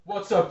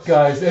What's up,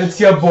 guys?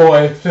 It's your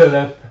boy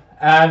Philip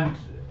and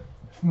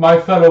my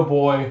fellow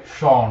boy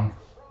Sean.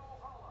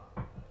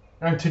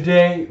 And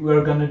today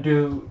we're gonna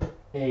do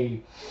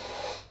a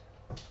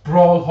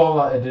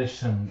Brawlhalla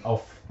edition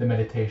of the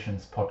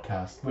Meditations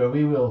podcast, where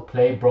we will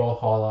play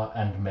Brawlhalla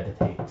and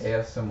meditate.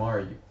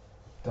 ASMR, you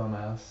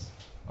dumbass.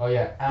 Oh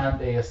yeah, and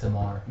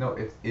ASMR. No,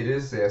 it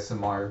is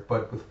ASMR,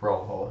 but with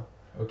Brawlhalla.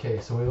 Okay,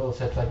 so we will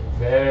sit like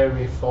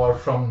very far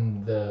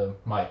from the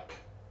mic.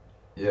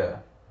 Yeah.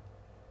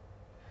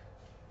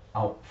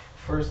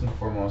 First and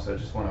foremost, I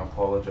just want to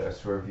apologize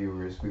to our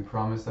viewers. We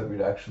promised that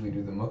we'd actually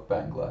do the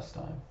mukbang last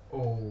time.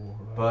 Oh.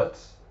 Right. But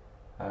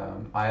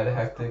I had a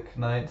hectic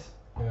night.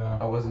 Yeah.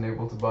 I wasn't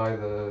able to buy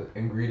the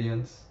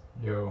ingredients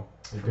Yo.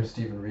 from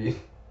Stephen Reed.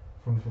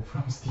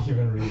 From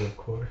Stephen Reed, of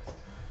course.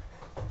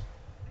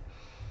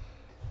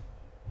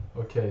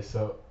 Okay,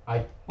 so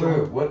I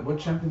don't... Wait, what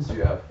champions do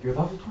you have? You're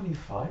level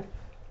 25?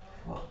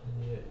 Wow.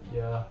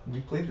 Yeah.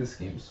 We played this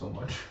game so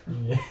much.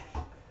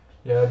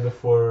 Yeah,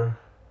 before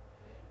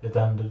it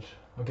ended.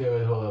 Okay,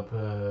 wait, hold up.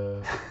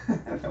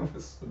 That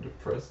was so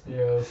depressing.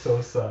 Yeah, it's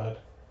so sad.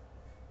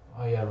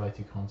 Oh yeah, right,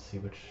 you can't see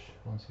which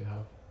ones you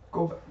have.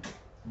 Go back.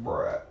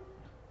 Bruh.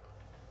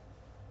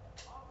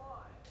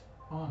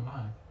 Oh,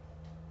 nine.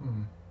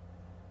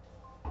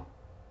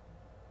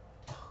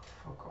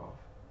 Fuck off.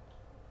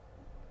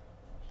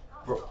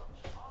 Bro.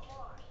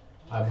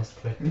 I must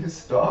click. Can you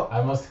stop?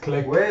 I must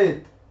click.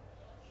 Wait!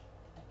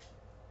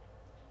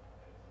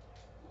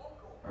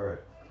 Alright.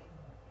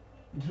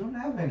 You don't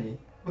have any.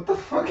 What the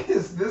fuck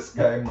is this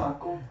guy,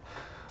 Mako?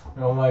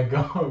 Oh my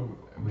god.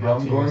 We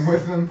have I'm to going use...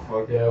 with him?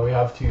 Fuck. Yeah, we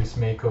have to use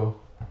Mako.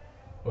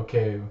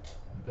 Okay,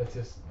 let's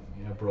just...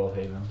 Yeah,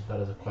 Brawlhaven.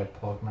 That is a quite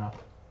pog map.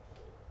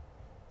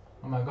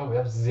 Oh my god, we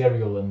have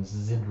Zerial and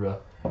Zidra.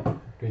 Do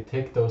we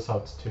take those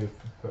out to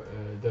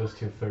those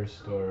two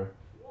first, or...?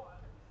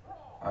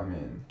 I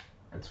mean,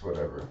 it's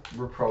whatever.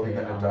 We're probably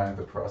Okay, gonna die in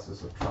the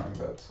process of trying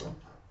that, so.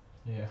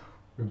 Yeah,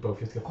 we both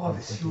just get... Oh,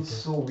 this feels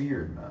so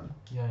weird, man.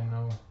 Yeah, I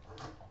know.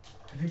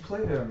 Have you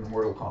played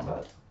Mortal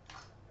Kombat?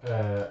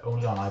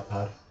 Only on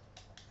iPad.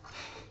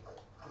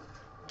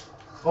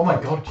 Oh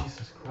my god,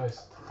 Jesus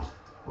Christ.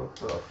 What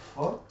the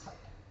fuck?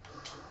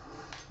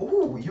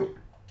 Oh,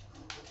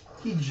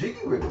 he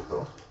jiggy with it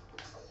though.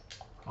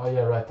 Oh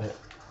yeah, right,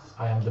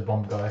 I am the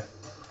bomb guy.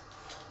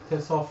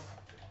 Piss off.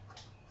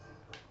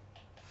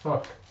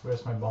 Fuck,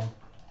 where's my bomb?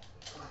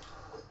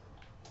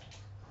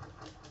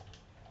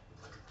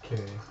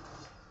 Okay.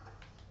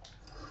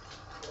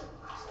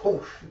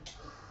 Oh shit.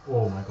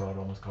 Oh my god,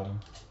 almost got him.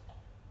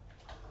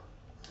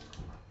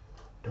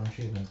 Don't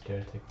you even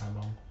dare take my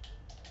bomb.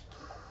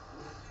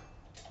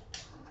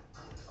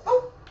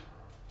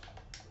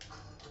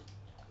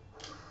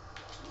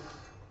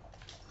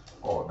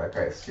 Oh, that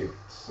guy escaped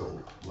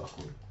so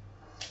luckily.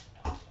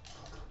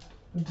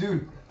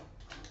 Dude.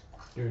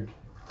 Dude,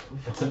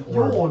 it's an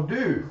orb. Yo,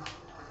 dude.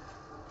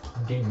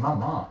 Din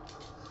mama.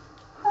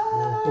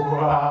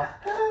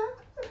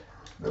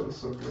 That was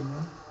so good,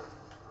 man.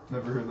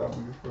 Never heard that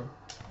one before.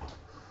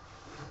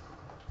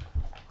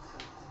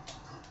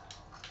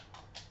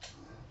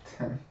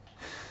 Damn.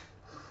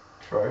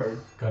 Try hard.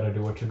 Gotta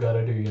do what you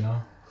gotta do, you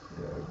know?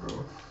 Yeah,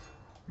 bro.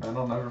 Man,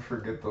 I'll never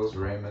forget those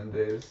Raymond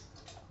days.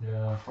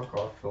 Yeah. Fuck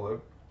off,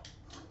 Philip.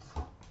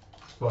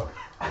 Fuck.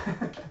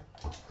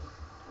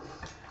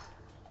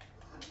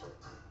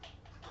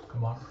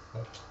 Come on.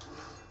 Fuck.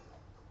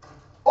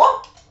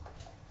 Oh!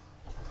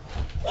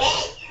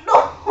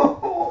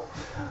 No!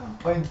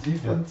 My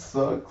defense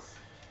sucks.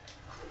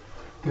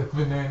 Get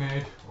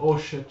bananaed. Oh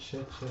shit.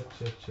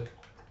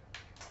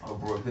 Oh,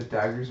 bro, the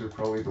daggers are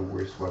probably the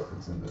worst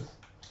weapons in this.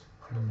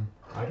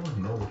 I don't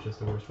know which is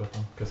the worst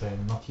weapon, because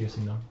I'm not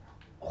using them.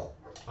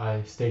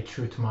 I stay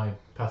true to my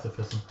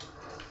pacifism.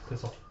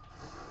 Piss off.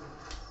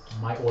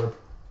 My orb.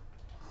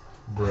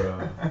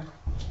 Bruh.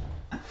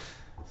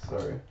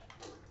 Sorry.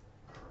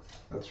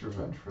 That's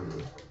revenge for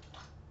you.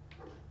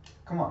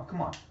 Come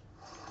on.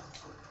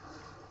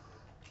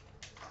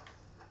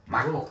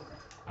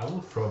 I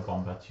will throw a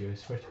bomb at you, I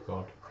swear to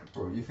God.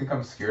 Bro, you think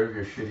I'm scared of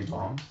your shitty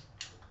bombs?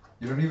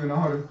 You don't even know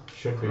how to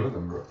Should be. throw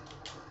them, bro.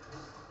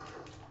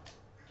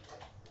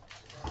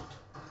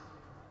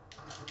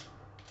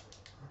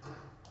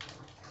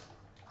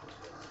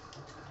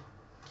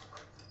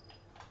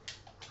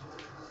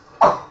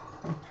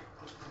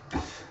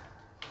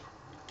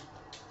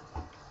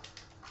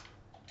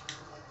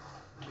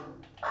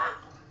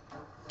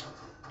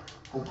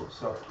 Oh, bro,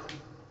 stop.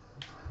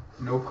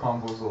 No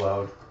combos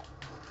allowed.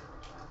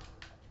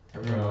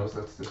 Everyone knows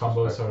that's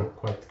disrespectful. Combos are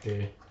quite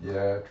gay.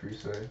 Yeah, true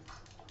say.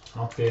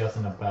 Not gay as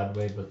in a bad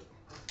way, but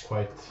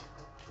quite...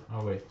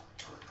 Oh wait.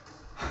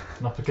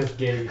 Not because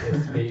gay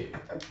is gay.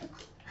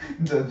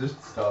 No,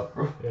 just stop,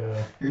 bro.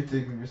 Yeah. You're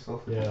digging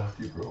yourself a Yeah.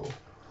 deeper hole.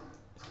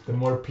 The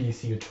more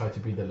PC you try to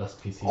be, the less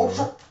PC Oh,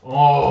 you are.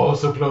 Oh,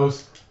 so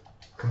close.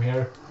 Come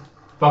here.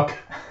 Fuck.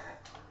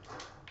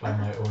 By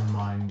my own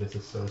mind, this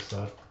is so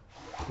sad.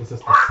 This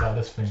is the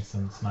saddest thing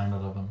since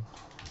 9/11.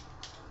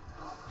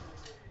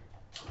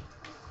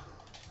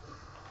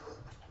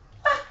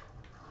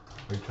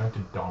 Are you trying to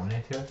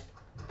dominate here?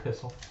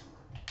 Piss off.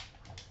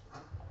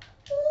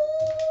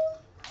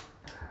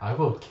 I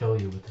will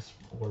kill you with this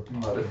orb.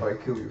 Not if I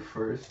kill you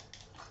first.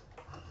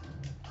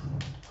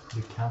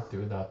 You can't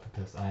do that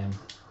because I am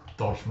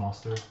Dodge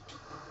Master.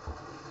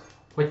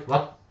 Wait,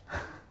 what?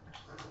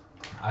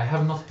 I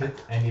have not hit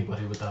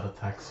anybody with that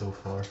attack so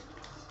far.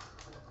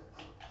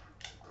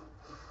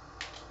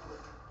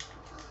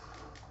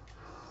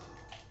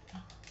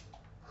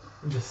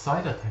 The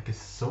side attack is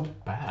so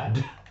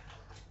bad.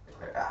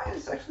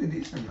 It's actually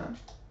decent, man.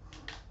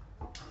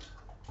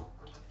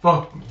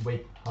 Fuck!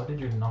 Wait, how did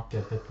you not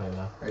get hit by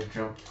that? I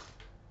jumped.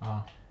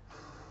 Ah.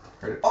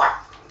 Heard it.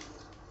 Oh!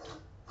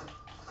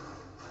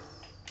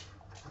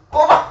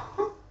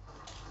 Oh!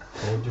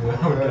 Told you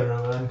I would get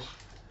revenge.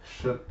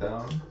 Shut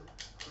down.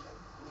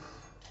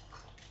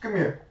 Come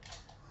here.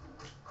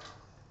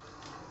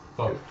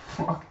 Fuck. Get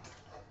fucked.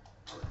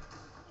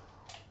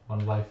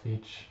 1 life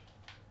each.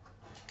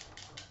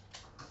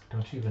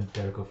 Don't you even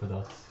dare go for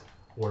that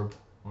orb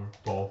or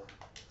ball.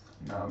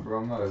 Nah, bro,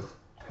 I'm not a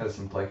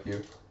peasant like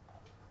you.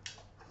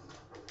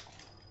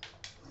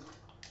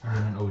 I'm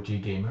an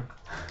OG gamer.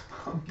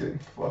 I'm getting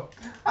fucked.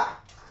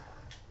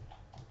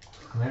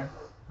 Come here.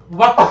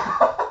 What?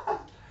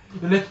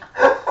 You lit.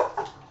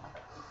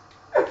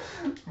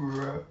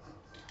 Bruh.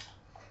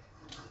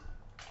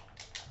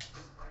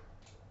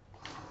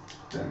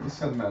 Damn, you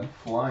said man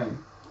flying.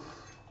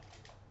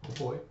 Oh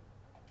boy.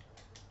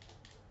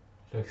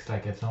 Looks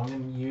like it's only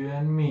you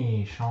and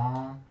me,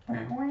 Sean.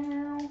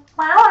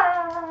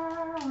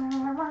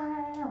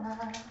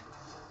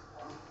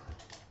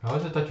 How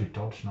is it that you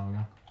dodge now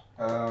again?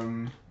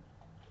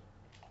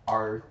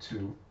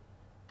 R2.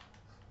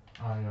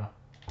 Oh yeah.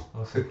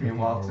 Took me a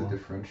while to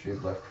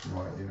differentiate left from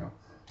right, you know.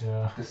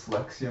 Yeah.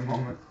 Dyslexia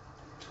moment.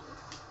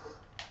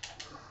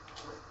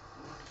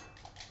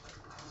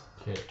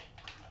 Okay.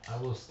 I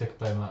will stick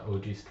by my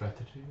OG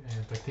strategy and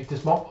if I take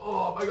this bomb.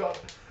 Oh my god.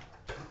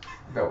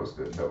 That was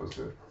good, that was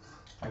good.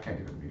 I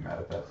can't even be mad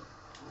at that.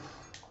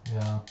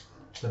 Yeah.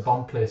 The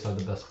bomb plays are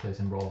the best plays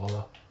in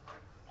Brawlhalla.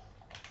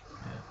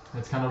 Yeah.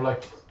 It's kind of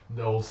like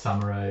the old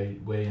samurai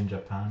way in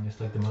Japan. It's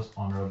like the most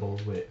honorable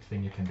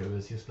thing you can do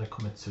is just like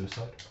commit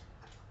suicide.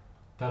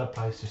 That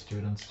applies to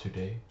students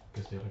today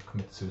because they like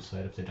commit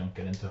suicide if they don't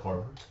get into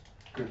Harvard.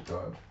 Good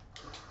God.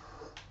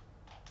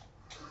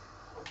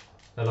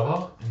 I love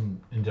how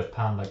in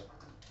Japan, like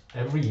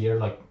every year,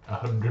 like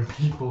 100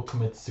 people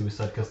commit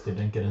suicide because they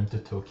didn't get into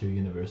Tokyo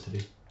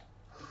University.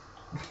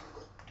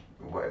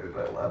 Why did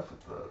I laugh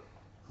at that?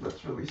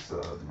 That's really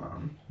sad,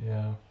 man.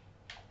 Yeah.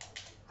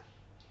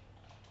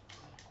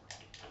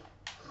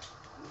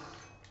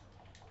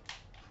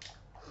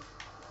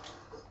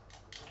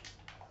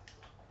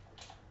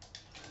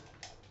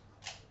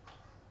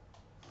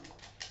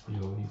 Yo,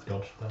 you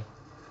dodged that.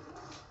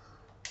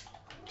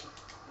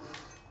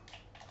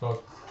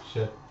 Fuck,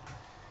 shit.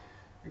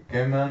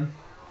 Okay, man.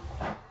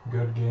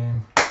 Good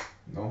game.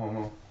 No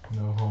homo.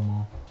 No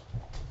homo.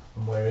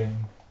 I'm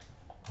wearing.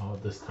 Oh,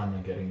 this time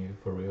I'm getting you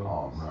for real.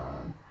 Oh,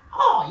 man.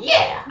 Oh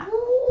yeah!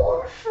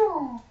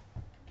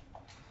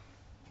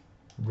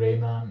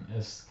 Rayman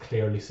is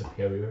clearly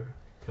superior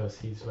because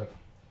he's like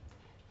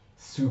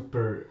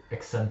super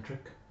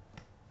eccentric.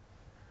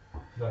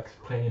 He likes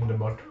playing in the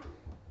mud.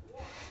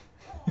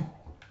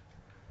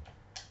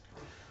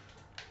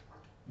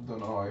 Don't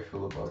know how I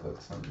feel about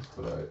that sentence,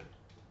 but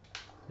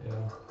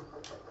Yeah.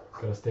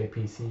 Gotta stay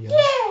PC. You know?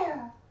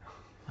 Yeah!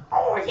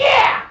 Oh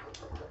yeah!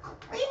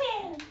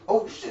 Rayman!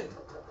 Oh, shit!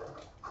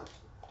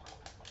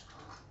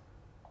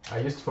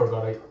 I just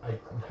forgot I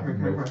have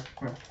no. Come here.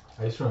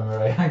 I just remember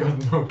I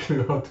got no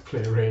clue how to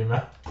play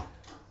Rayman.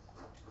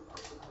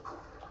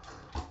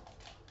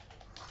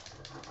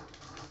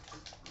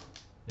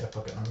 Yeah,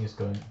 fuck it, I'm just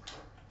going.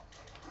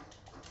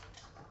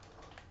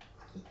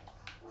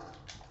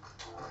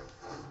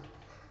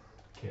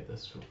 Okay,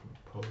 this will be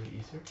probably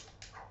easier.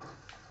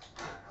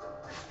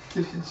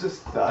 Did you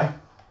just die?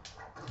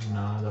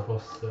 Nah, that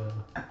was the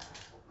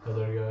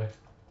other guy.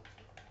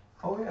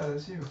 Oh, yeah,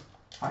 that's you.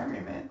 Hi,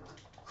 man.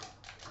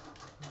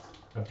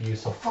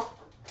 Abuse of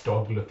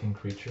dog-looking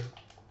creature.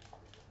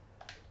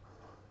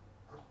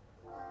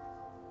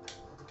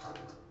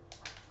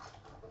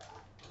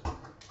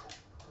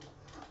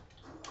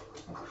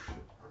 Oh, shit.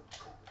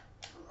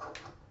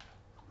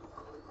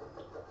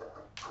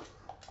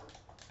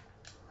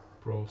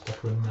 Bro,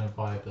 stop ruining my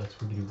vibe, that's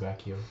really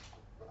wacky.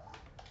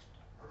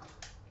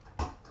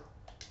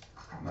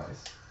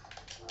 Nice.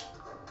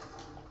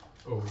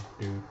 Oh,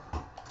 dude.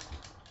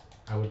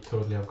 I would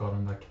totally have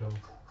gotten that kill.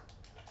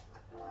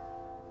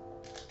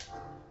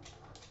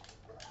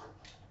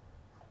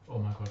 Oh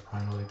my god,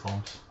 finally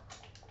bombs.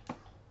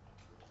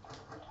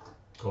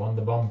 Go on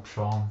the bomb,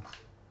 Sean.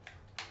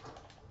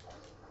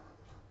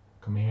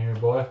 Come here,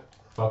 boy.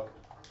 Fuck.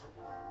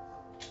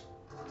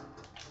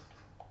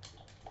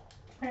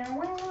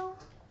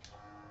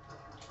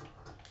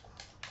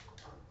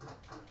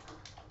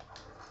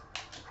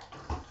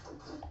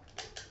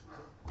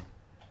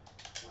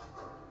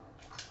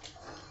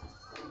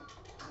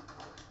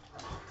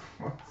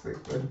 What's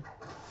it? That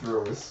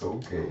throw is so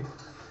gay.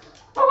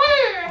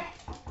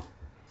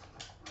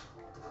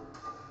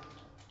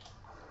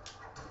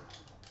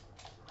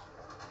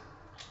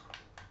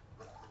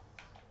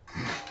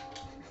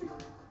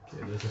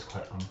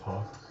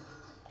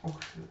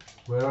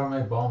 Where are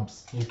my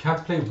bombs? You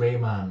can't play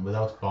Rayman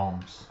without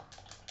bombs.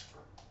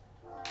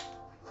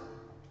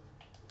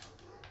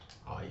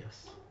 Oh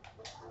yes.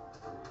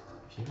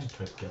 If you even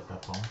try to get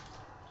that bomb.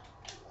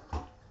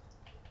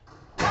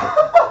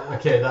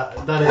 Okay,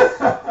 that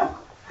is.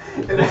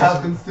 It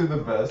happens to the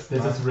best.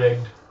 This man. is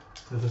rigged.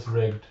 This is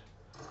rigged.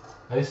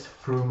 I just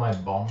threw my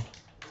bomb.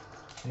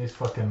 I just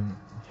fucking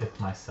hit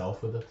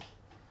myself with it.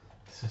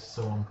 This is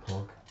so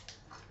unplugged.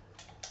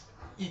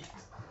 Eat.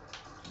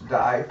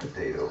 Die,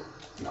 potato.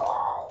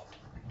 No.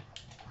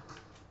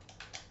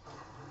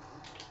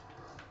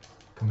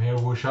 Come here,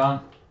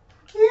 Wushan.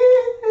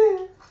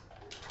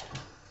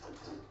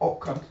 Oh,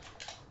 cunt.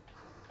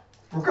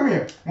 Bro, come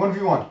here.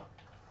 1v1.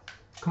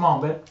 Come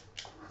on, babe.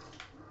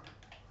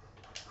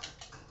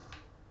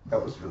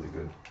 That was really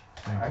good.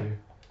 Thank you.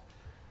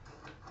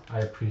 I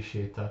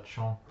appreciate that,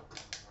 Sean.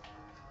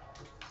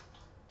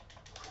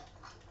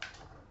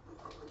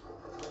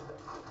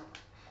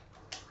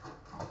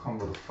 I'll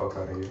combo the fuck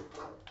out of you.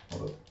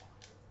 Hold up.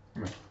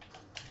 Come here.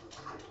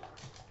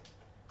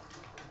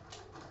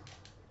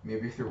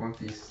 Maybe if you're one of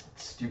these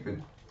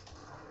stupid.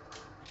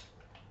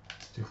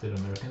 Stupid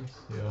Americans?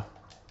 Yeah,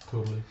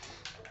 totally.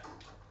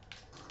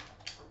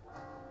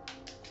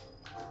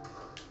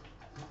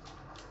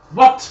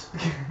 What?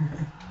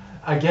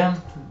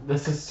 Again,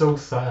 this is so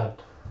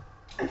sad.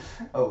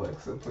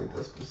 Alexa, play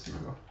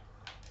Despacito.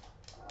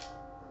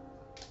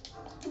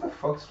 Who the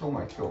fuck stole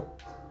my kill?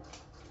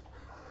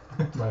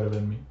 It might have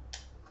been me.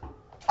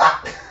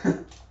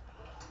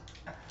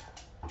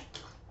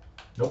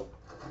 Nope.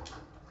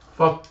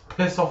 Fuck,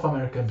 piss off,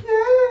 American.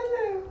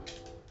 Yeah.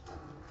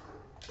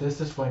 This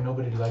is why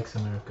nobody likes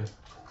America.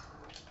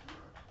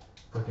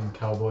 Fucking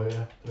cowboy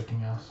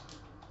looking ass.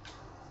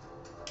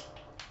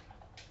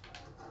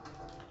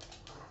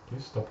 Can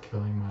you stop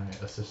killing my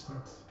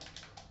assistants?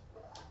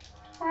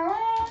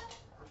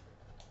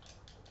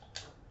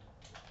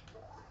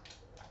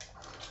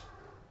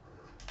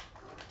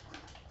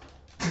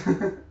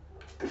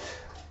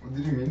 What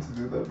did you mean to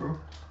do that, bro?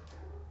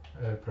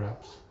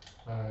 Perhaps.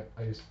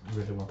 I just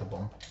really want a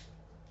bomb.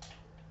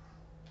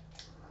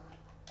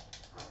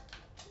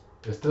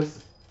 Is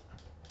this?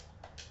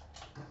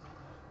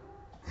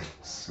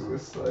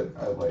 Suicide.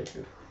 I like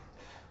it.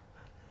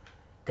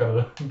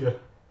 Gotta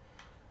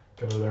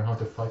learn how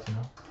to fight, you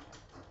know.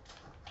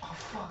 Oh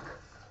fuck.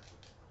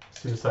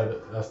 Suicide,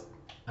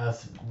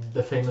 as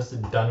the famous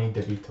Danny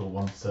DeVito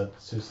once said,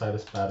 suicide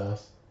is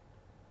badass.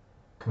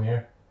 Come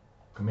here,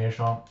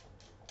 Sean.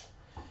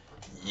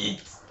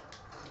 Yeet.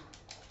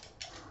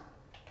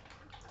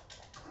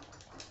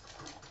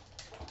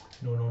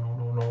 No. No.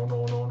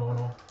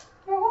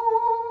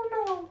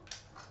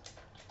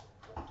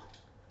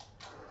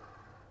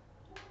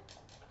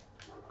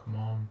 Come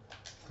on,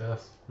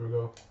 yes, here we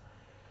go.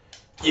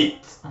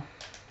 Yeet.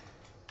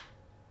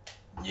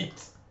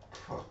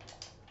 Fuck.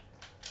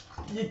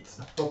 Yeet.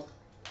 Fuck.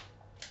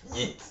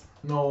 Yeet.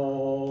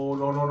 No,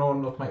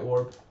 not my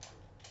orb.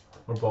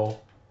 Or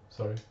ball.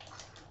 Sorry.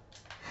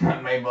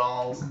 Not my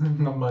balls.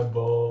 Not my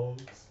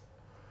balls.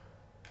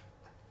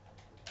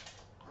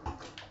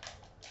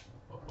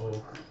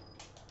 Uh-oh.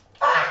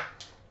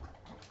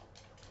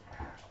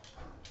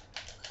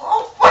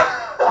 Oh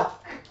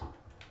fuck.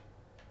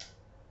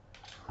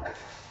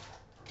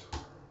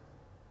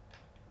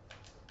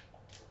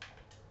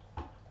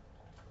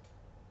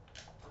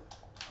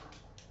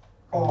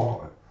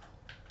 Oh.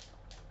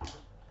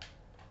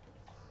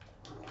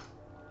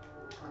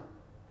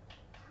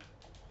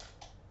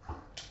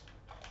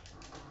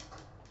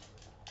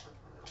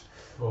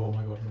 Oh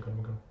my god.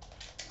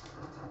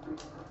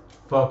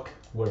 Fuck,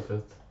 worth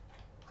it.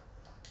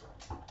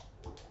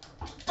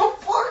 The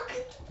fuck?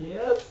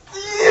 Yes.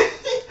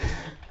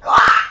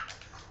 Ah!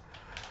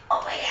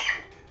 Oh my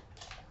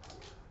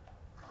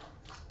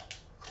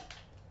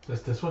god.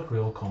 Is this what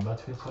real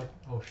combat feels like?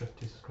 Oh shit,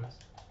 Jesus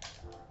Christ.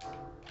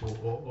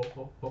 Oh.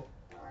 Oh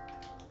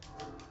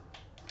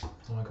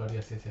my god,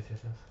 yes.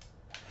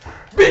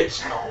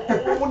 Bitch! No.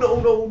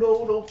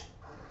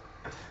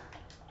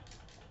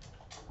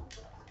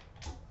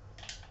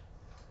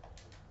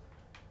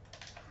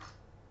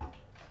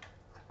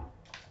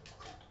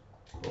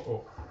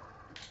 Oh.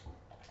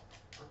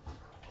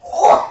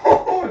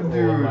 Oh,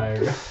 dude. Oh my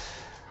god.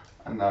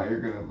 And now you're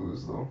gonna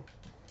lose though.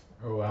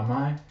 Oh, am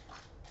I?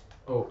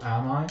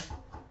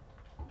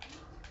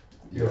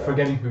 You're Yeah.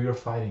 forgetting who you're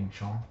fighting,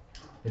 Sean.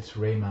 It's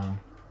Rayman.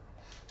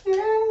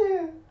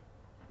 Yeah.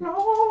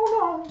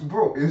 No.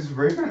 Bro, is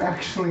Rayman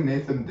actually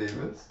Nathan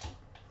Davis?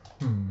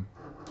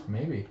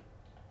 Maybe.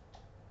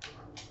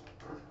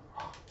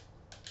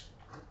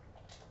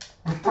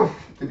 What the?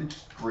 Did he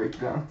just break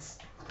dance?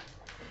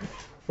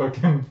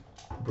 Fucking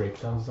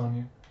breakdowns on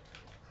you.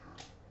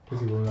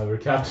 Because you will never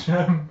catch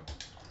him.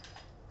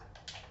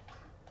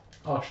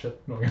 Oh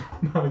shit, no,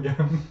 not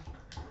again.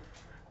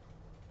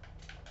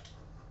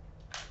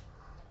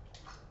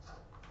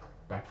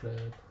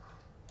 Backflip.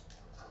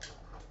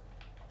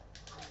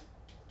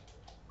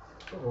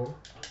 Oh.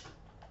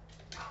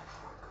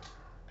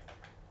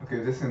 Okay,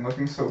 this isn't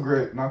looking so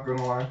great, not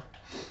gonna lie.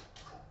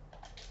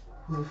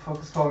 Who the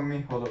fuck is calling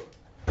me? Hold up.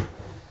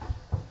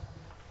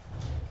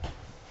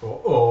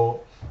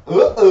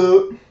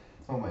 Oh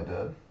my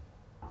dad.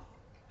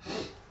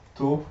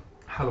 Tô.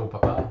 Hallå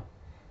pappa.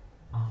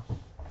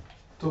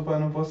 Tô, pai,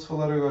 não posso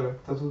falar agora.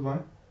 Tá tudo bem?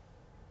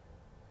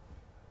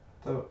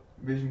 Tá.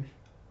 Beijinhos.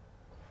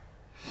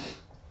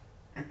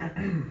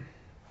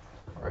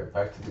 Alright,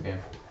 back to the game.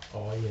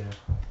 Oh yeah.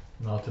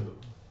 Not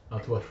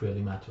what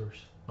really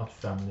matters. Not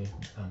family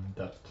and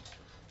that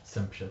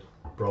simp shit.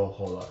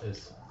 Brawlhalla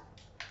is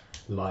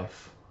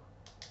life.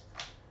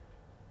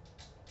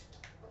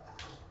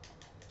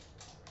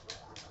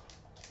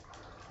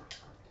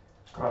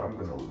 God, I'm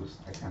gonna lose.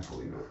 I can't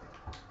believe it.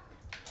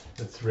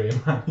 It's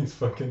Rayman, he's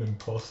fucking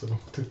impossible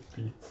to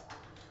beat.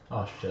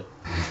 Oh shit.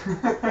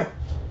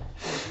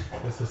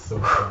 This is so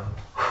sad.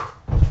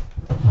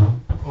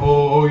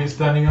 Oh, he's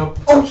standing up.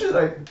 Oh shit,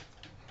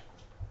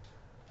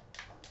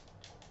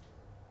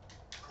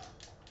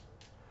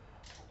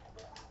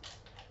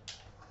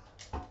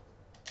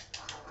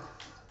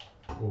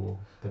 Oh,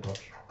 the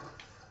dodge.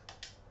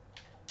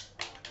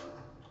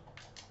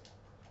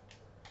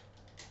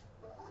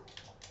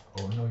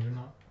 Oh no, you're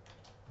not.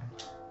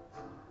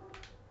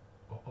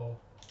 Oh.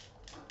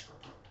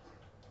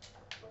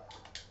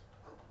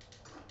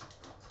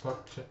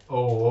 Fuck shit.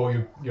 Oh,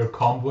 you're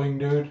comboing,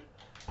 dude.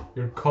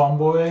 You're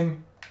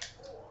comboing.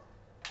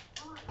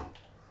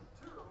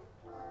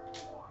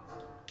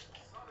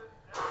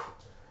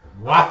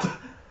 What?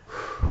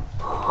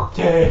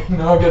 Okay,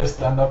 now I gotta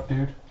stand up,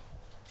 dude.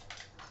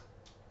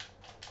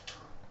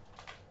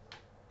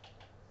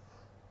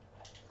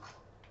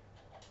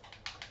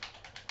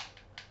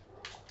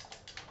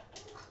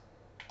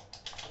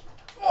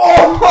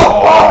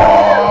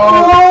 Oh!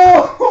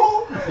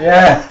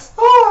 Yes!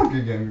 Oh,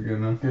 good game,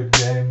 man. Good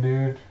game,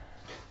 dude.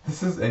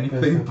 This is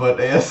anything but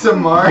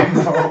ASMR.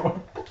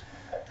 No.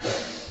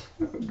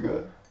 Oh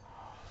god.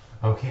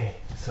 Okay,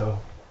 so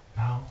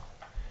now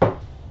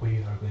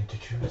we are going to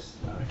choose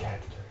our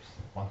characters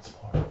once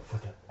more for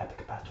the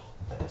epic battle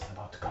that is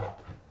about to come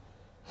up.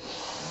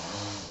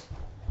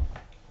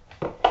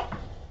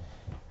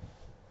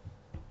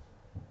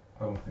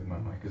 I don't think my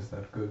mic is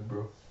that good,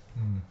 bro.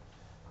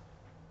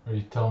 Are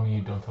you telling me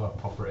you don't have a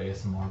proper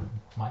ASMR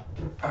mic?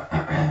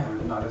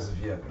 Not as of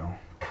yet, no.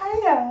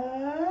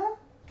 Hiya.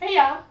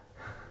 Hiya.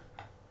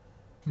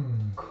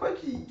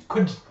 Koji.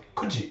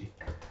 Koji?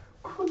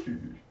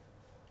 Koji.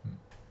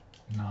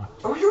 No.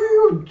 Oh,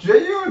 yo,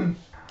 Jaeyoon!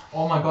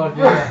 Oh my god,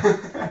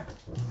 yeah.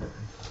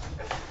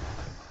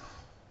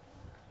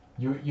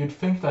 You'd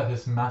think that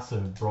his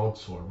massive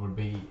broadsword would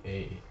be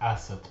a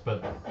asset,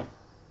 but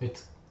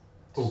it's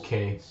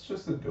okay. It's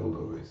just a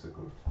dildo,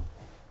 basically.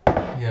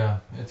 Yeah,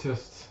 it's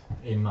just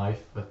a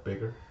knife but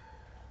bigger.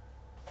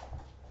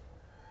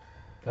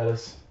 That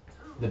is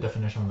the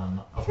definition of a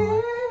knife.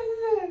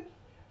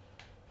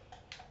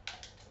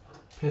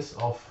 Piss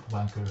off,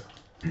 wanker.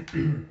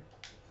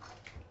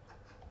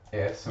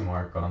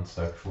 ASMR gone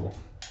sexual.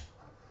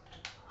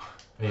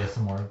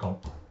 ASMR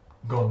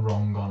gone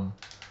wrong, gone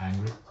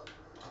angry.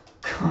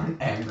 Gone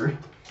angry?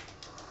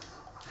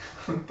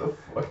 What the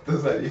fuck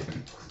does that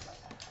even...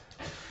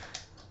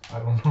 I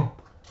don't know.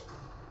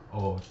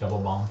 Oh, double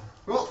bomb.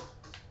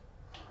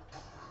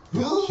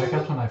 Check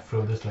out when I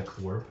throw this like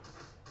orb.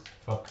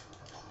 Fuck.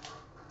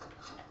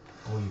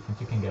 Oh, you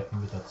think you can get me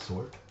with that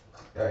sword?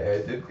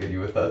 I did get you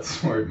with that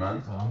sword,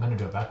 man. Well, I'm gonna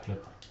do a backflip.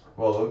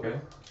 Well, okay.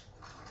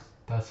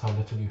 That's how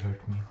little you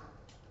hurt me.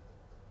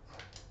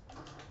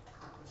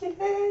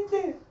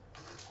 Yeah.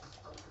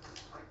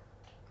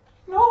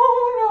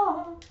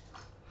 No.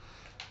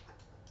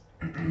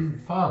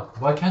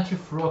 Fuck, why can't you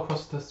throw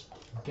across this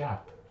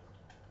gap?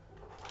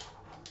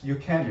 You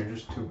can, you're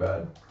just too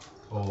bad.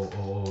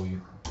 Oh,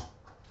 you...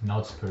 Now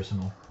it's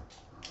personal.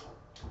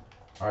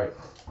 Alright,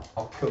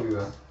 I'll kill you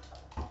then.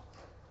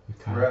 You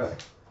can't.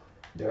 Right.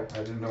 Yeah, I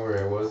didn't know where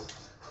I was.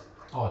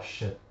 Oh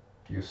shit.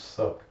 You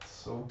sucked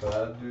so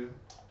bad, dude.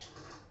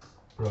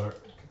 Bro,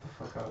 Get the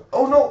fuck out.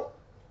 Oh no!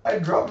 I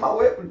dropped my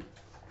weapon!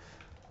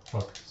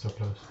 fuck, so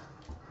close.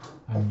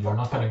 And you're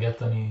not gonna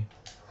get any...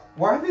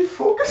 Why are they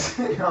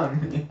focusing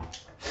on me?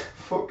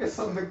 Focus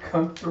on the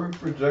cunt throwing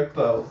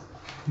projectiles.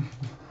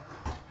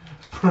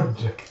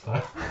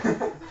 projectile.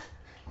 They're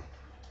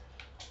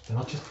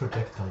not just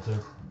projectiles,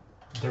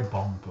 they're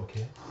bomb,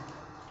 okay?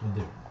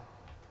 They're...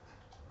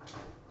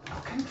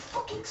 Fucking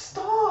fucking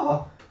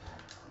stop!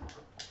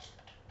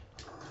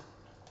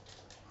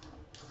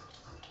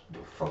 Yo,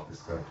 fuck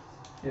this guy.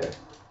 Yeah,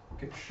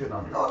 get shit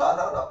on.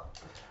 No.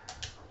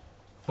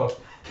 Fuck.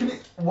 Can you?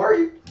 Why are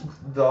you,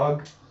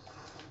 dog?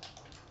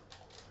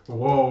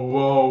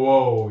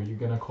 Whoa. You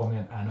gonna call me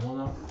an animal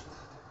now?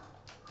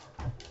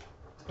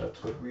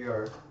 That's what we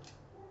are.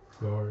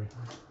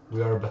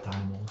 We are but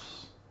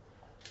animals.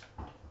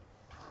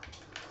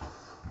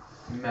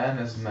 Man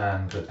is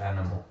man, but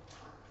animal.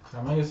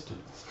 I'm gonna just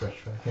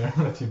stretch right here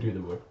and let you do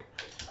the work.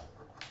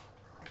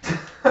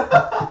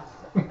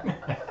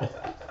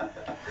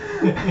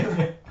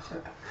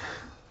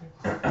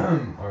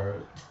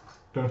 Alright.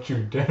 Don't you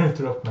dare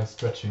interrupt my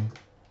stretching.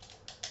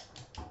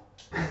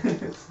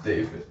 It's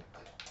David.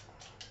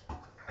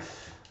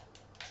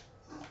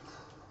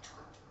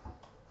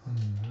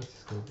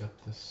 Let's go get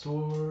the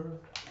sword.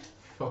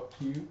 Fuck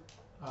you.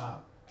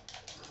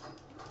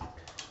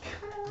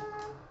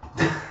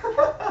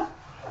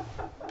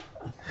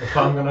 If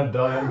I'm gonna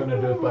die, I'm gonna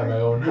do it by my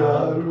own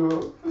hand.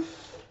 bro.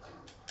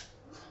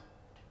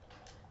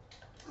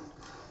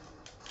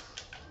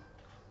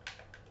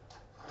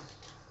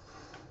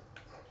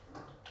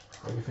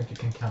 Or do you think you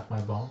can count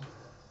my bomb?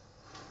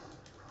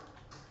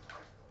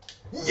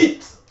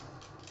 Yeet!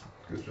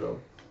 Good job.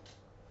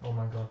 Oh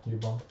my god, you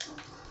bomb.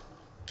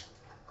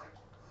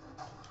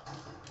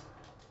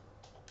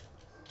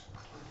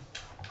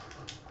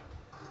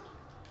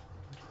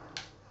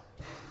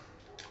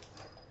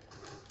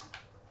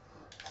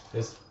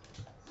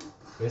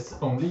 Is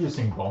only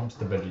using bombs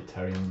the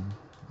vegetarian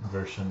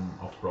version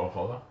of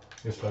Brawlhalla?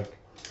 Just like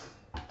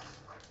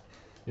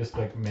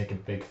make a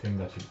big thing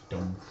that you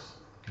don't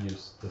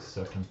use this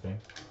certain thing.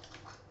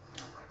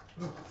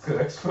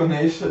 Good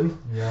explanation.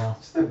 Yeah.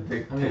 Just a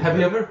big I mean, have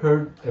you ever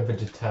heard a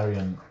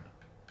vegetarian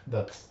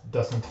that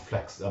doesn't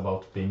flex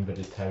about being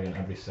vegetarian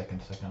every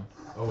second?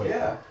 Oh wait.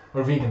 Yeah.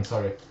 Or vegan,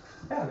 sorry.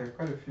 Yeah, there are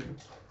quite a few.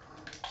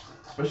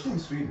 Especially in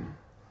Sweden.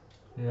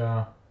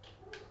 Yeah.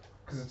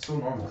 Because it's so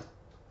normal.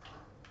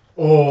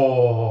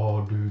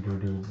 Oh, dude,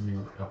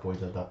 you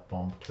avoided that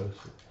bomb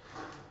closer.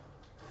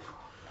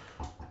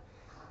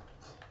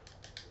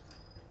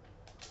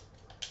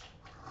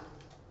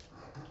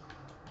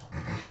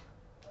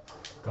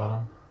 Got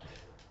him.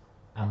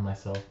 And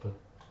myself, but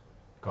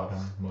got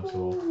him most of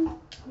all.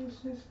 It's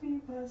just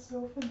me,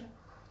 myself, and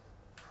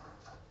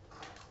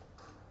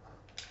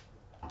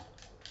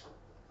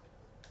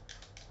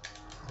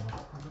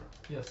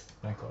Yes,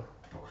 thank God.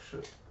 Oh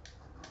shit.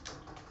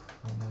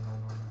 No.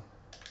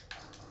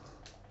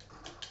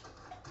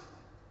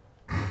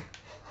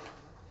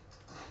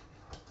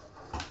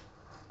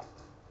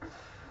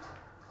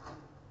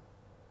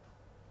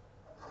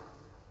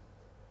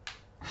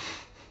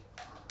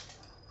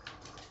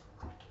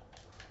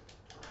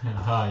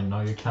 Hi,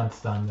 no, you can't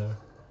stand there.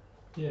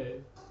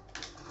 Yay.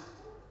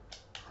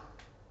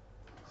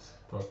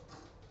 Fuck.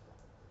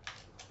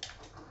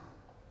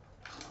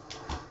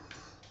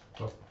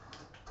 Fuck.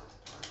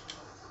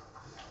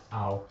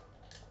 Ow.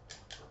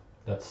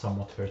 That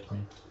somewhat hurt me.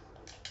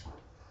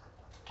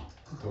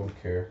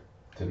 Don't care.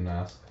 Didn't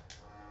ask.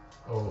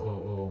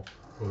 Oh,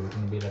 you're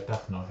gonna be like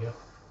that now, yeah?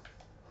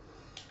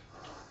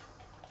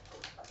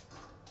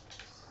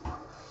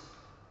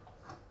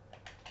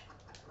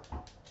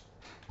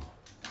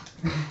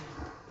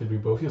 Did we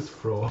both just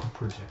throw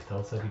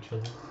projectiles at each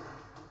other?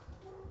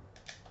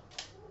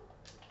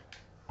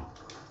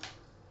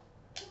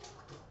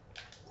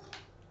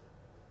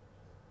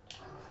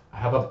 I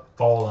have a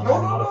ball and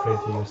I'm not afraid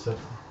to use it.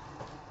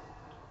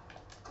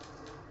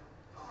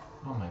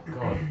 Oh my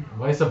god,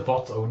 why is a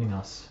bot owning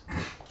us?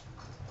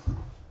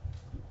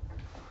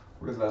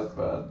 We're that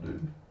bad,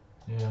 dude.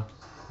 Yeah.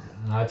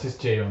 No, it's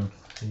just Jayon.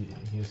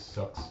 He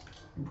sucks.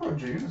 Bro,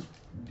 June is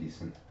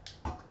decent.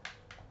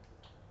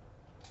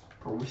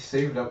 Bro, we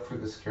saved up for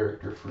this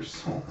character for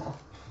so long.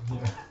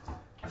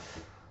 Yeah.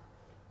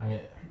 I mean,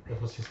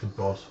 it was just a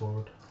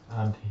broadsword,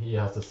 and he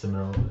has a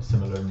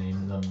similar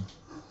name than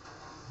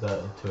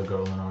to a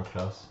girl in our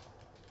class.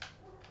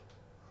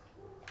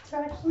 it's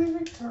actually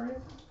Victoria.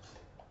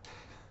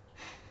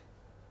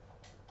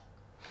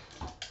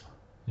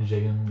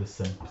 Jayon the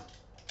Simp.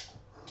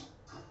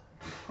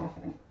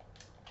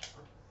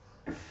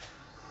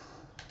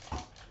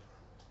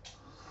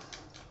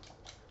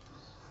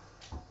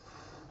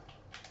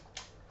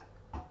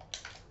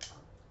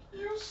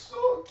 You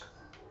suck.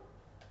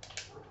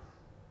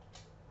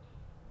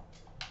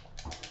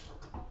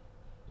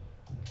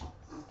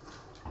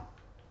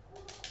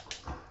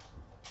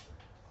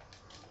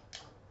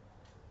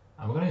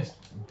 I'm gonna just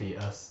be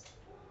as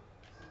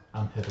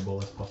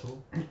unhittable as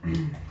possible.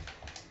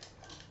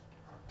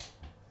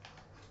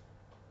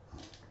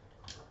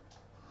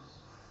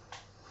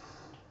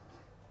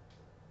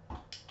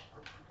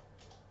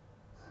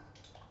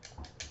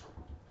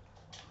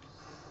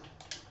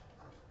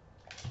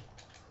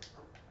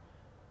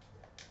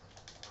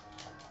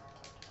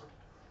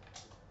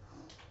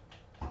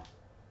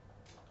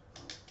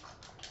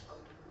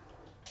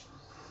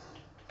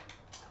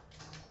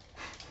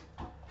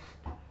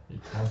 You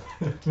can't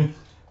hit me.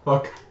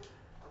 Fuck.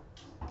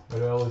 Why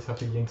do I always have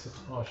to yank it?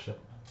 Oh shit.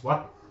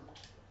 What?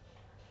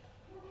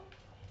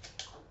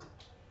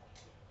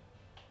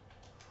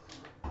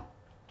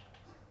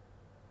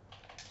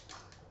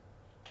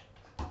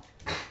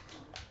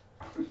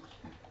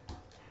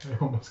 I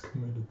almost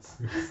committed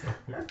suicide.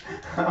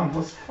 I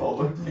almost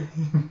followed you.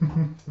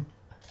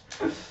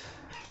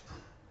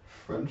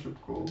 Friendship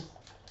goals.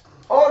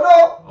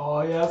 Oh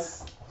Oh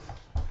yes.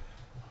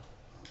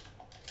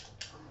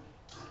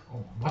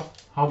 Oh, what?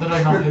 How did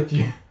I not hit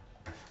you? no!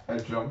 I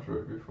jumped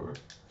right before.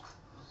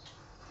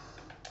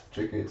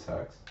 JK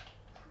attacks.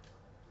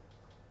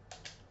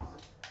 Oh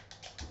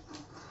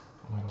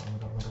my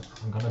god.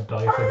 I'm gonna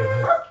die if I get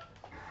hit.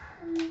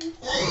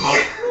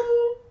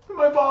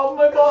 My bomb!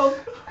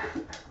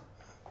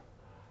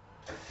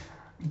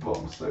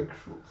 Bomb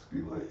sexuals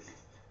be like.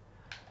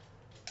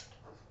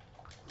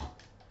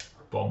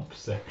 bump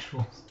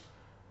sexuals.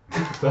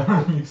 Is that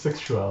our new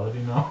sexuality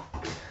now?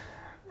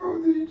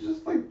 Bro, did he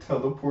just like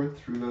teleport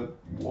through that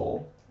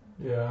wall?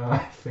 Yeah, I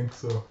think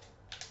so.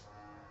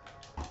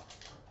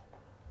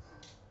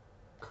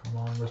 Come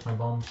on, where's my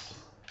bumps?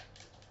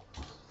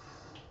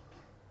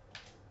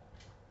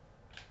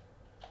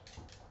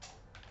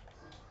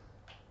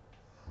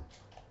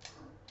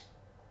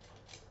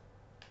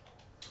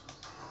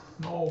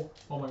 No!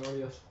 Oh my god,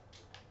 yes.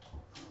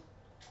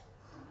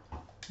 Oh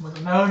my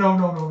god, no, no,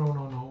 no, no, no,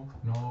 no,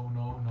 no, no,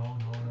 no, no,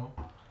 no, no.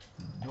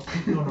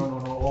 No, no, no, no,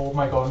 no. Oh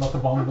my god, not the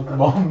bomb, not the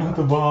bomb, not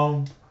the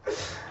bomb.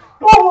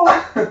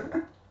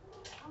 Oh!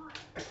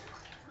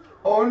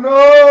 Oh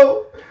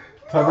no!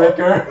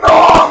 Tiebreaker.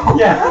 No!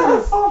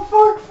 Yes! Oh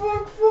fuck!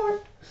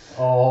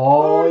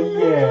 Oh, no,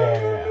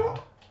 yeah!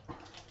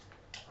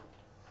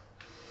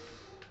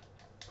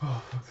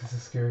 Oh fuck, this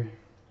is scary.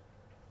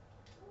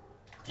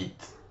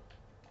 Eat.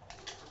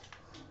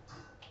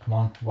 Come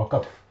on, walk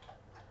up.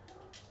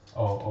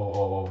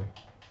 Oh.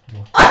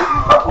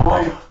 Oh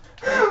my god.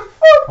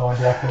 Come on,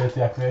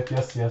 deactivate.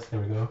 Yes, there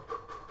we go.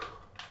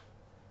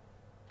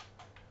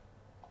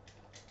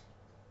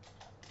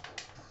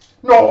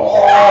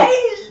 No!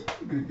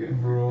 Good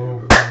game.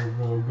 Bro,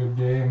 good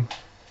game.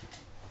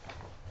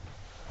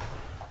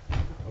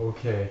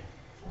 Okay.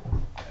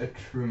 A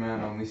true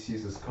man only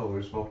sees his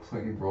colors while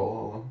playing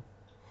Brawlhalla.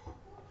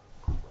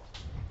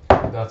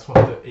 That's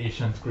what the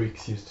ancient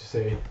Greeks used to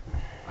say,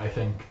 I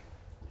think.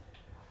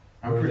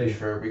 I'm Or pretty they-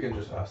 sure we can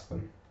just ask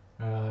them.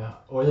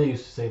 Or they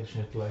used to say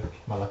shit like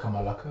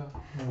Malaka,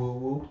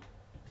 woo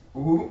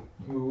Ooh.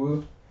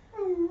 woo,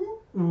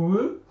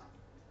 woo.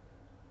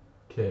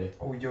 Okay,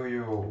 Oh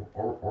yo.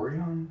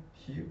 Orion,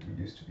 he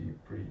used to be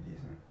pretty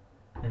decent.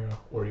 yeah,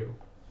 Oreo.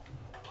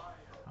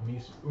 I'm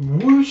used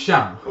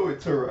Woo-shang. Oh,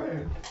 it's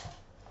Orion.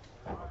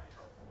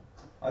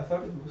 I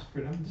thought it was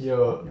pronounced.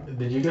 Yo,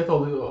 did you get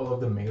all of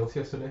the mails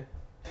yesterday?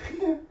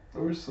 Yeah, they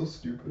were so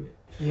stupid.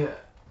 Yeah,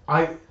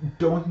 I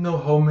don't know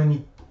how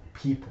many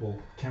people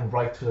can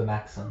write with an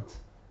accent.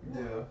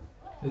 Yeah.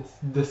 It's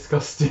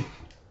disgusting.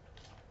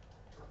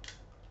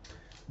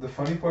 The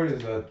funny part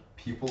is that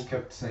people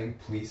kept saying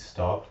please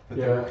stop, but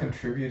they Yeah. were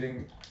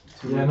contributing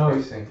to Yeah, it no,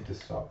 by saying to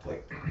stop.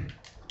 Like,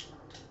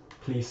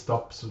 Please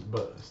stop,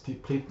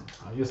 please,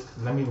 just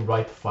let me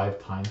write 5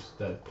 times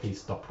that please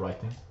stop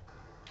writing.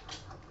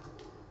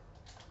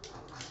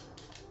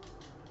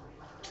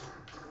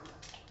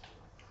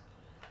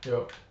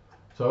 Yo,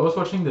 so I was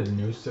watching the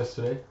news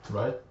yesterday,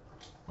 right?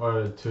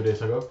 Or 2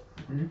 days ago.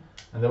 Mhm.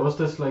 And there was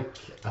this like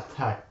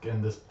attack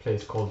in this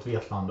place called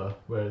Vetlanda,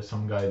 where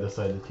some guy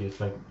decided to just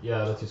like,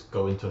 yeah, let's just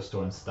go into a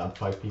store and stab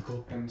 5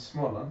 people. in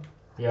Småland.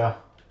 Yeah.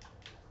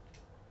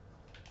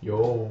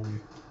 Yo.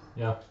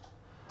 Yeah.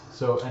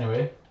 So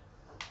anyway,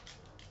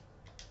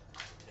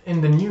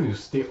 in the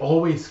news they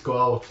always go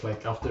out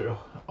like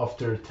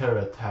after terror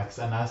attacks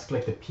and ask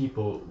like the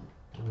people,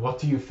 what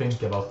do you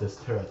think about this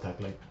terror attack?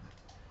 Like,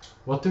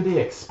 what do they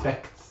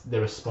expect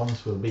the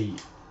response will be?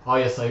 Oh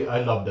yes,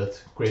 I loved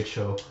it. Great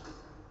show.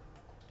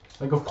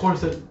 Like, of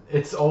course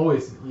it's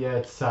always, yeah,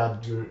 it's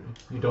sad you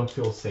don't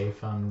feel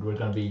safe and we're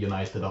gonna be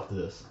united after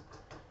this.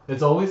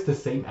 It's always the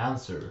same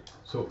answer.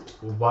 So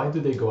why do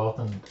they go out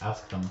and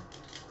ask them?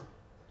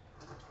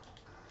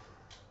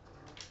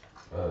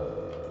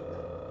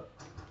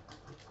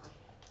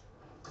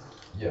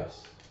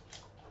 Yes.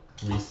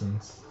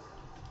 Reasons.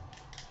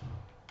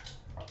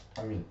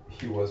 I mean,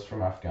 he was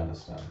from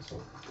Afghanistan,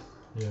 so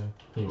Yeah,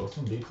 he was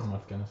indeed from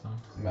Afghanistan.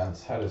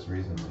 man's had his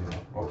reasons, you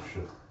know. Oh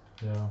shit.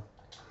 Yeah.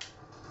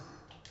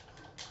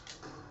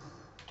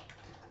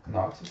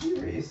 Not to be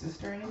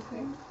racist or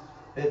anything,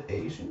 but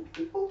Asian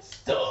people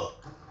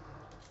stop.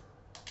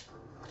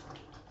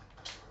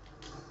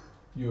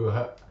 You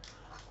have.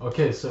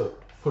 Okay, so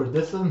for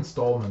this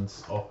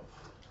installments of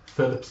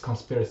Philip's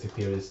conspiracy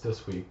theories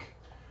this week,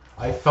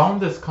 I found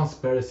this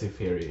conspiracy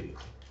theory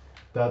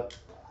that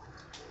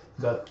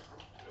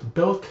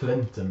Bill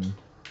Clinton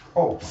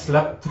Oh. my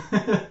slept.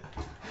 God.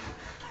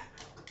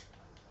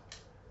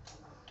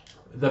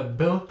 That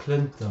Bill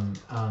Clinton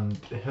and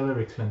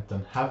Hillary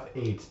Clinton have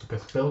AIDS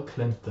because Bill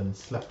Clinton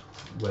slept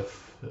with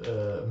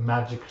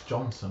Magic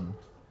Johnson.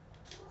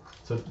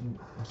 So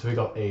he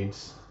got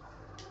AIDS.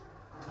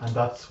 And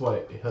that's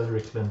why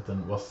Hillary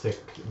Clinton was sick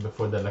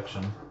before the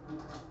election.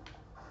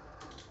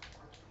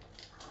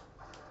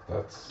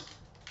 That's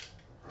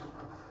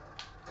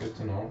good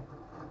to know.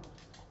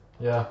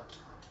 Yeah.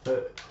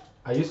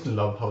 I used to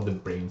love how the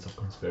brains of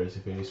conspiracy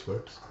theories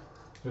works.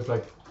 It's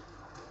like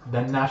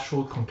the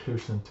natural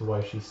conclusion to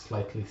why she's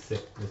slightly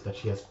sick is that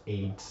she has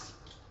AIDS.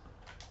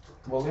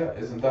 Well, yeah,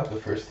 isn't that the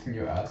first thing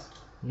you ask?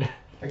 Yeah.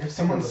 Like, if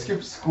someone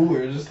skips school,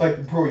 you're just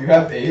like, bro, you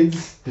have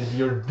AIDS? Did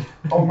your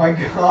Oh my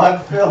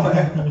god,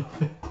 Phil.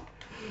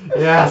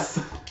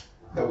 Yes.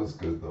 That was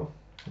good, though.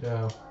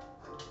 Yeah.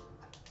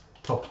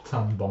 Top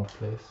 10 bomb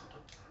plays.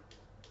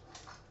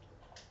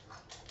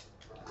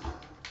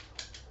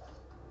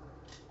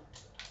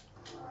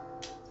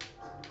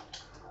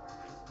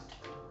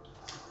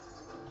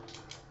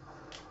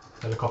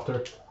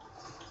 Helicopter.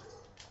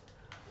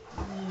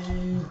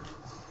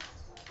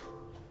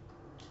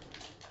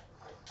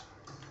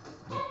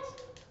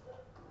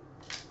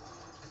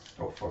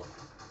 Oh fuck.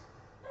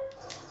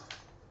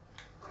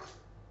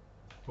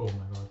 Oh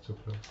my god, so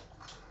close.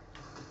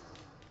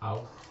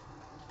 Ow.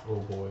 Oh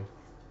boy.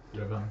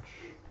 Revenge.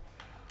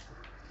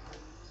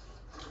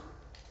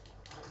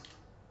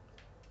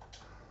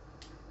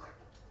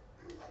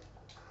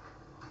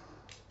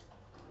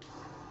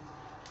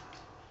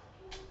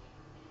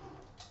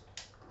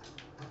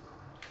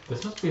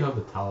 This must be how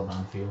the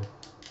Taliban feel.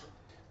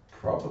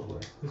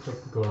 Probably. Just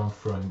like go around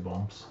throwing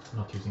bombs,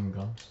 not using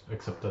guns,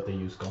 except that they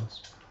use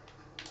guns.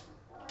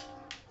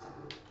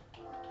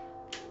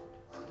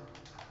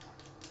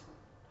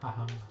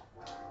 Haha.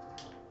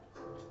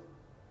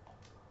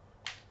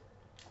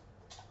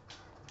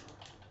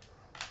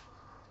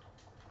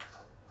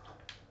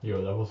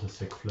 Yo, that was a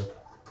sick flip.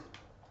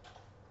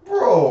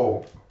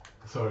 Bro!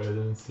 Sorry, I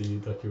didn't see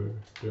that you were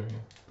doing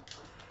it.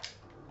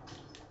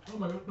 Oh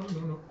my god, no, no,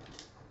 no.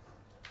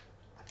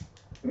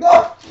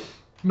 No!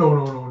 No,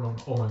 no, no, no, no.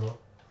 Oh my god.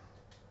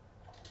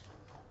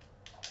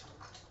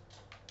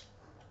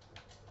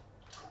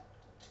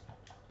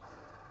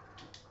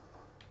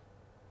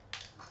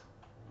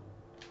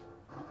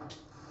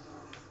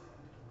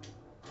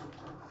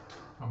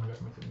 Oh my god,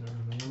 no, no,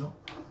 no, no, no.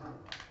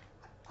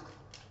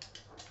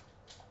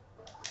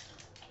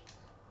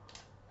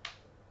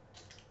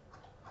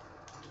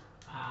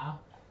 Ah.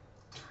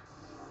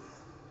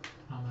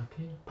 Mama,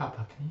 can you,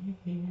 Papa, can you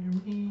hear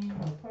me?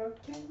 Papa,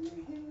 can you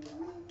hear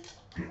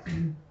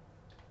me?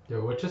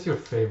 Yo, which is your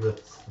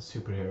favorite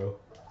superhero?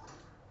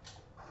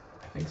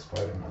 I think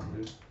Spider-Man,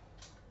 dude.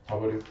 How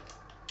about you?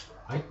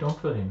 I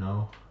don't really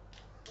know.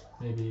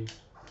 Maybe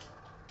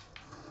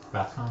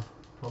Batman,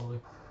 probably.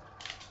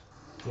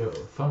 Yo,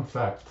 fun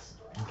fact.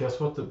 Guess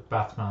what the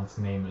Batman's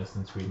name is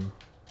in Sweden?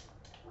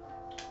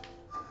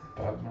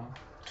 Batman?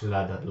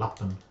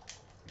 Läderlappen.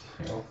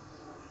 Yo.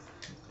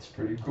 It's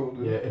pretty cool,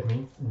 dude. Yeah, it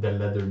means the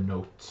leather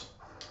note.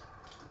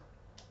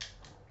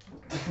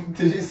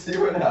 Did you see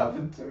what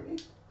happened to me?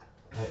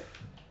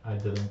 I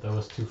didn't. I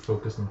was too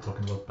focused on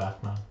talking about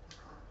Batman.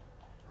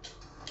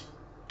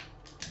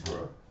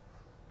 Bro.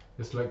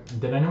 It's like,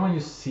 did anyone you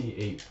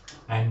see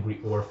a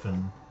angry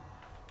orphan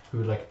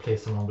who like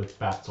plays along with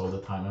bats all the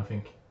time? I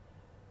think,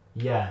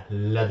 yeah,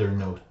 leather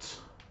note.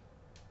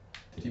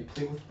 Did he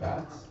play with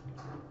bats?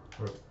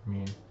 Or I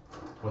mean,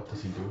 what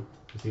does he do?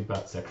 Is he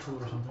bat sexual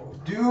or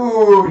something?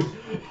 Dude!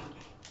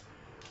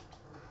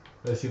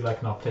 Is he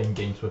like not playing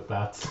games with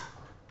bats?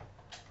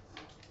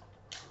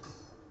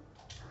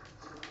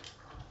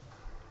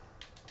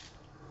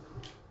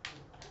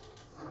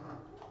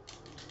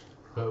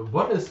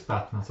 What is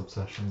Batman's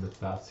obsession with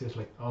bats? He was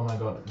like, oh my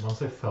god,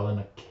 once I fell in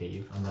a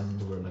cave and then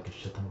there were like a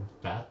shit ton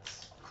of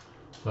bats.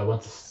 So I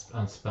went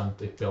and spent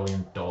 $1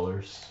 billion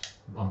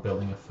on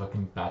building a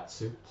fucking bat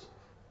suit.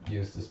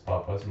 Used his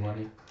papa's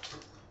money.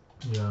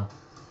 Yeah.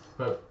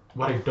 But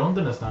what I don't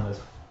understand is,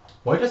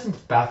 why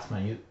doesn't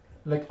Batman,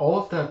 like all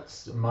of that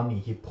money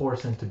he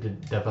pours into the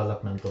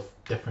development of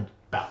different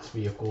bat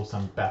vehicles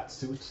and bat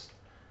suits,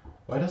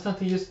 why doesn't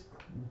he just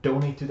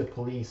donate to the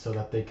police so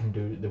that they can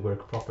do the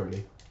work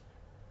properly?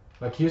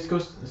 Like he just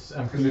goes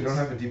and Because they don't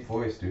have a deep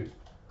voice, dude.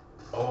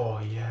 Oh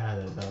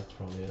yeah, that's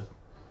probably it.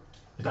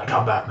 He's like,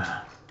 I'm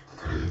Batman.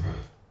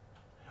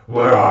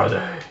 Where are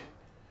they?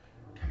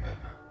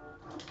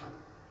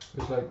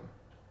 It's like,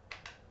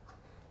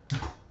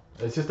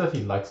 it's just that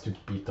he likes to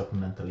beat up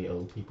mentally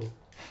ill people.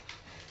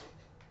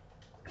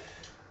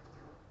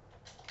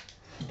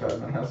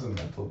 Batman has a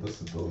mental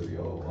disability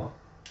all along.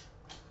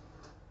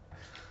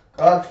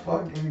 God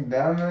fucking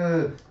damn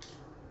it!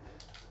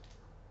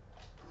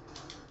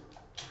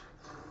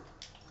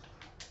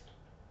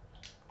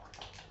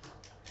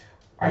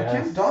 I Yes.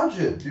 can't dodge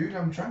it, dude.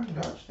 I'm trying to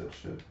dodge that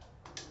shit.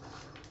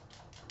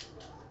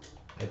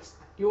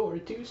 You're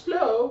too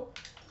slow.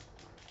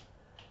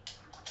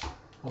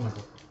 Oh my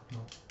god, no.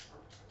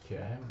 Okay,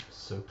 I am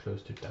so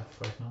close to death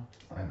right now.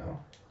 I know.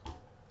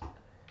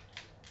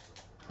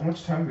 How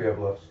much time do we have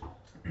left?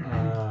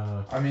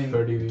 I mean,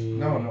 30...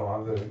 No,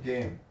 on the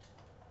game.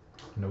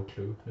 No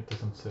clue, it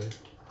doesn't say.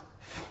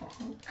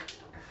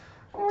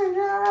 Oh my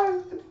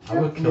god! I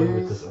will kill you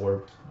with this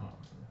orb. Oh,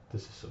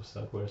 this is so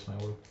sad, where's my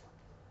orb?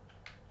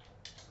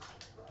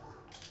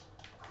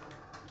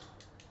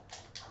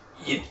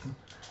 Yeah.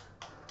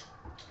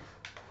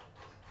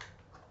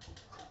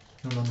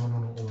 No. Oh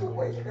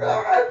my no.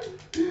 god!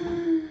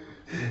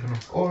 No.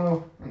 Oh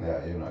no.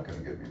 Yeah, you're not gonna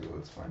get me though,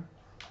 it's fine.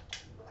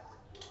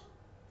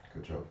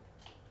 Good job.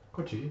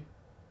 Koji.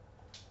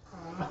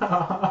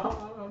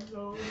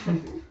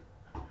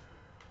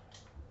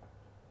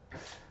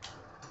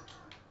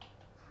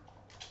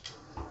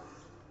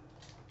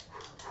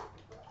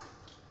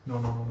 No.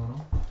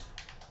 No.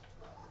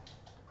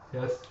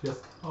 Yes.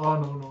 Oh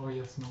no,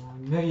 yes, no.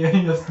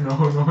 Yes, no,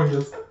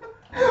 yes.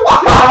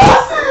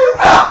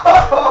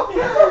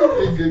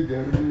 Good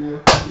game.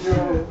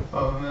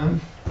 Oh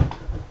man.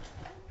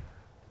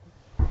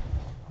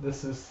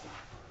 This is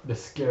the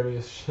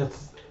scariest shit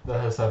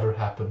that has ever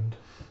happened.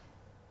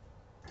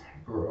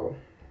 Bro.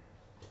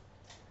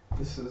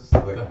 This is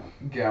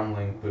like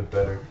gambling, but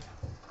better.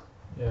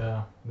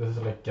 Yeah, this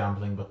is like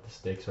gambling, but the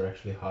stakes are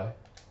actually high.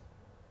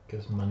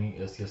 because money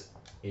is just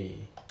a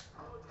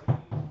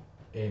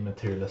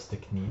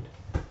materialistic need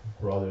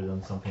rather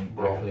than something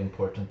Bro. actually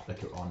important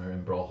like your honor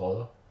in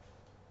Brawlhalla.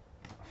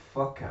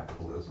 Fuck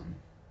capitalism.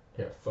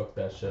 Yeah, fuck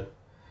that shit.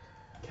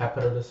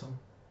 Capitalism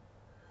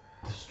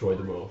destroy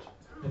the world.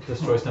 It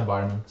destroys the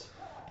environment.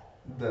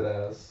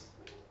 Deadass.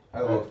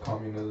 I love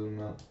communism,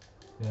 man.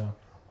 Yeah.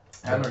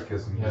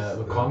 Anarchism Yeah, is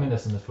but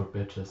communism is for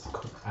bitches.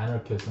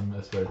 Anarchism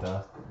is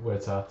where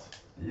it's at.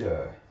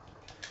 Yeah,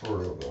 for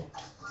real though.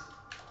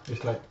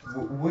 It's like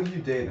Would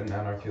you date an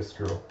anarchist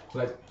girl?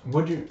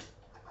 would you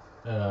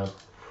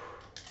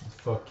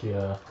fuck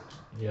yeah.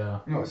 Yeah.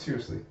 No,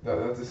 seriously.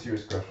 That's a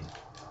serious question.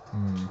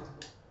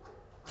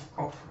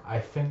 Oh.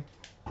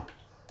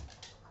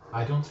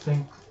 I don't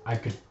think I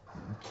could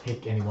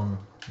take anyone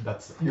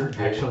that's You're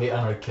gay. actually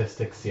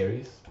anarchistic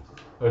serious.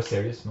 Or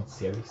serious, not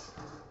series.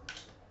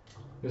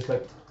 It's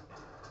like,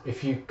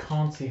 if you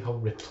can't see how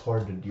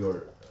retarded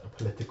your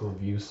political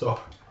views are,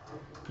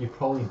 you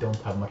probably don't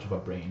have much of a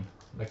brain.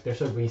 Like,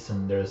 there's a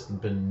reason there's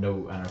been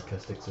no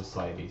anarchistic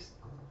societies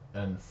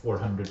in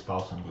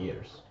 400,000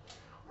 years.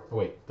 Oh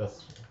wait,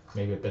 that's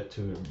maybe a bit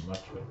too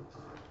much, but...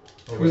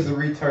 Oh, Who's the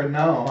wait. retard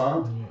now,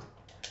 huh? Yeah.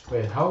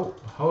 Wait, how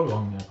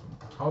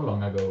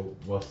long ago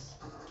was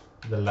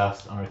the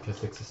last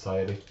anarchistic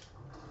society?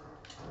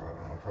 I don't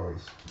know,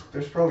 probably.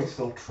 There's probably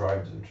still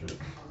tribes and shit.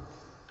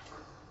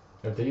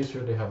 Yeah, they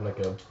usually have like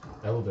a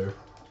elder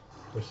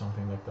or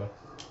something like that.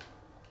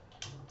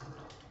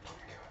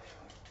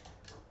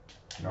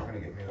 You're not gonna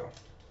get me though.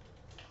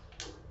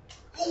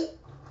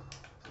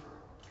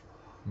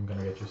 I'm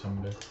gonna get you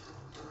someday.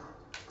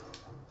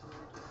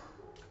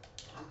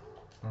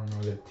 I don't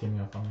know, they're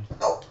teaming up on me.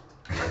 No!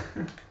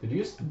 Did you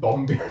just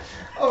bomb me?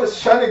 I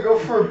was trying to go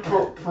for a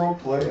pro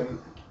play and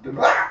then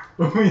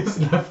We just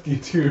left you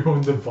to your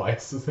own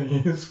devices and you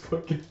just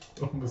fucking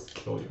almost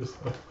kill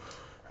yourself.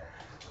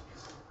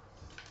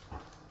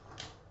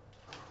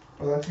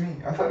 Oh, that's me.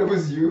 I thought it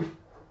was you.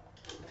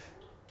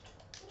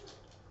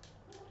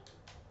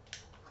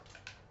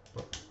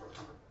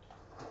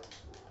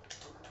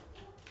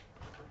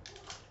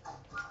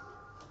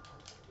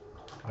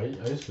 I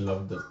just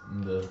love the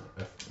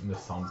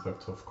sound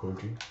effects of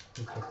Koji.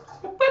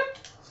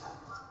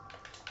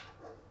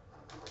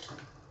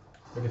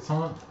 It's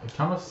like it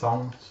kind of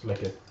sounds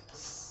like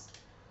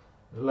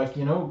like,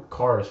 you know,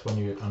 cars when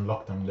you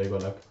unlock them, they go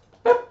like.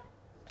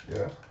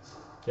 Yeah.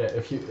 Yeah,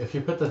 if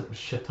you put a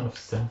shit ton of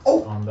synth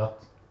Oh! on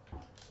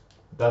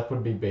that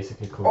would be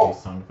basically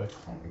Koji's sound effect.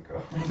 Oh my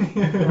god.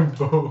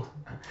 Bo.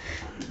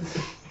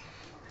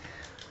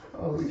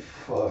 Holy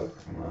fuck,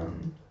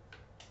 man.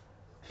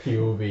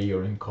 POV,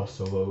 you're in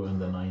Kosovo in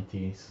the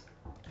 90s.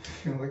 I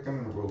feel like I'm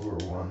in World War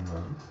One,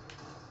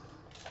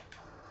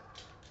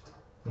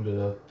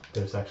 man.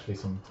 There's actually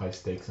some high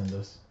stakes in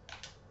this.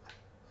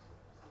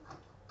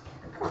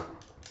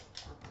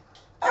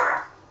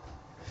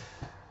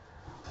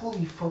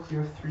 Holy fuck, you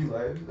have 3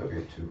 lives?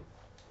 Okay, 2.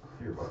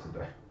 You're about to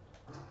die.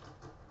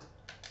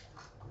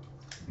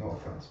 No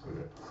offense, but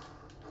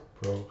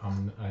Bro,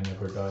 I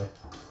never die.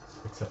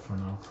 Except for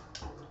now.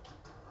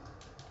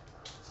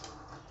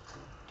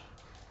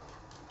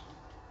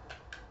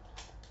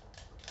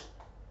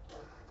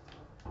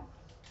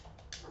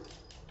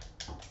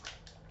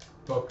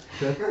 Fuck,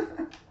 shit. Oh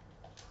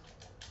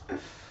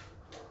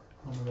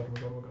my god, oh my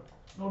god, oh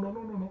my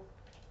god. No.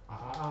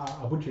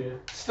 Abuji.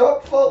 Stop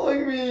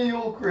following me,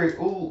 Ulrich,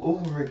 or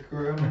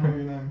I don't know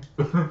your name.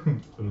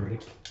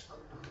 Ulrich.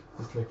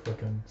 It's like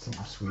fucking some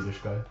Swedish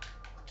guy.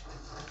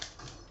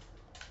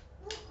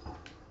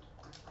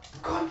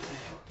 God.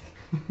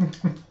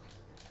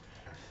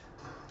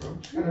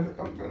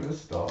 I'm gonna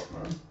stop,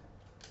 man.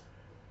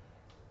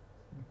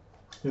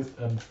 Just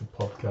ends the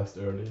podcast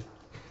early.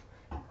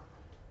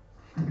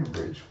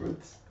 Rage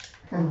quits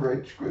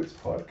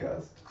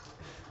podcast.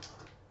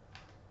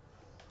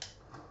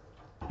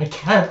 I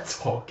can't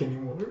talk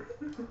anymore.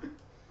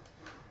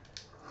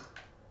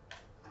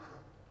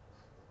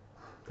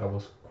 That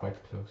was quite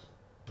close.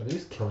 Are they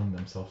just killing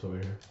themselves over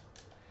here?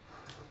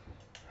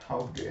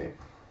 How gay.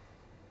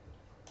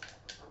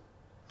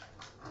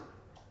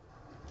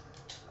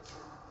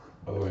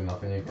 By the way,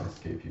 nothing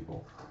against gay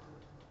people.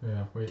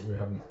 Yeah, we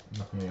have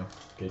nothing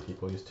against gay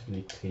people, just to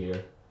be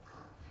clear.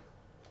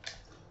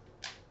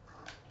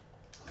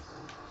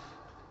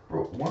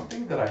 Bro, one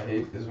thing that I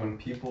hate is when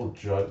people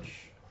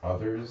judge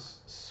others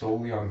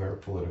solely on their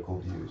political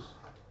views.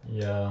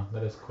 Yeah,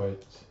 that is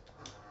quite...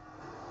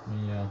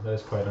 Yeah, that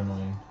is quite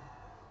annoying.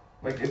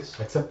 Like, it's...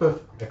 Except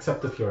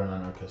if you're an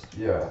anarchist.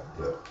 Yeah.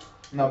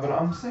 No, but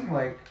I'm saying,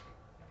 like,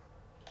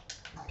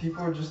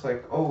 people are just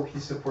like, oh, he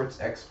supports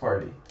X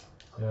party.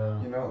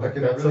 Yeah. You know, like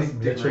in a that really says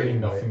literally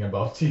degrading nothing way.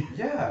 about you.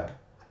 Yeah.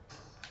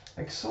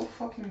 Like, so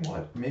fucking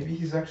what? Maybe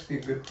he's actually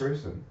a good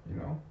person, you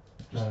know?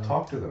 Just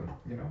talk to them,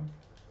 you know?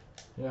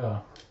 Yeah.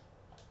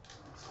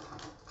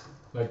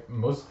 Like,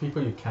 most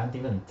people you can't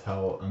even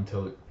tell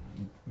until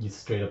you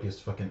straight up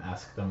just fucking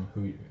ask them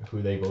who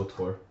they vote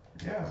for.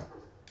 Yeah.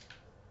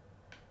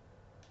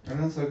 And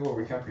then it's like, oh,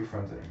 we can't be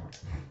friends anymore.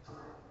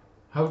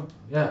 How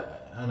yeah,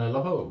 and I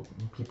love how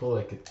people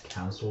like get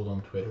cancelled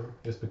on Twitter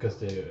just because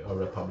they are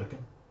Republican.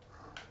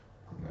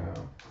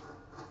 Yeah.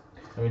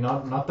 I mean,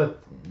 not that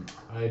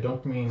I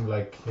don't mean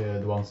like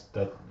the ones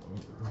that.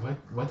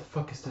 Why the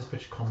fuck is this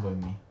bitch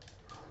comboing me?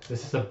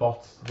 This is a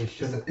bot. They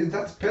shouldn't.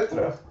 That's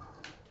Petra.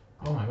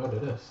 Oh my god,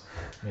 it is.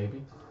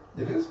 Maybe.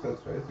 It is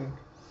Petra, I think.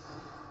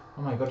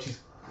 Oh my god, she's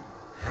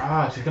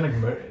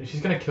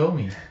she's gonna kill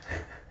me.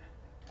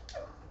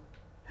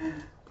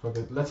 Fuck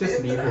it. Let's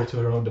just leave her to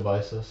her own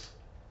devices.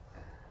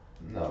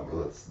 No,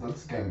 but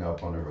let's gang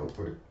up on her real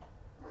quick.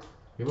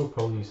 We will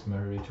probably just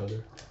murder each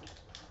other.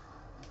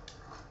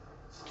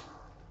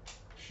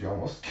 She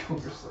almost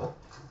killed herself.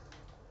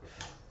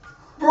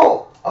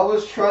 Bro, I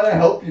was trying to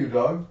help you,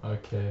 dog.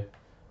 Okay,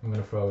 I'm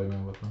gonna throw away my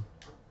weapon.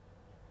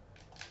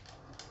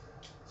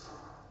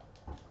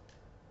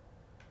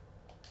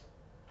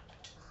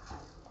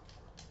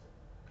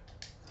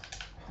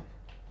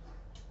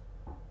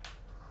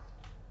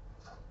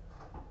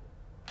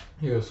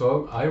 Yeah,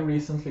 so I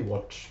recently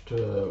watched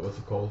what's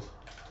it called?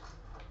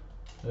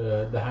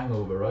 The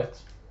Hangover, right?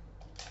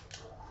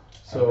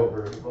 I've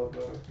never heard about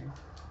that, I think.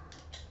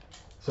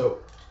 So,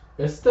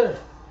 is there,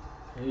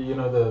 you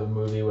know, the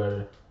movie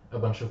where a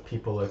bunch of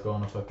people like go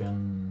on a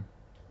fucking,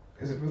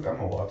 Is it with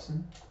Emma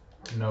Watson?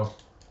 no,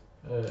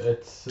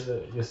 it's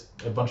just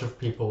a bunch of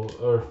people,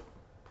 or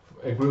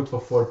a group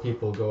of 4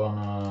 people go on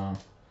a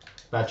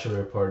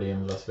bachelor party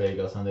in Las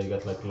Vegas and they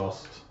get like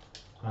lost,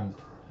 and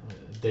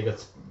they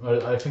get,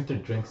 or I think their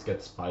drinks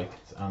get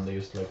spiked and they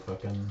just like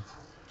fucking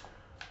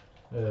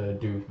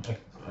do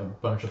a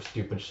bunch of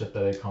stupid shit that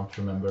they can't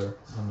remember,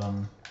 and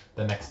then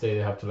the next day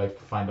they have to like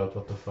find out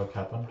what the fuck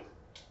happened.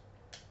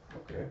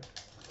 Okay.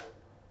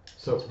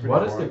 So It's pretty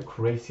what is boring. the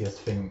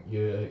craziest thing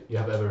you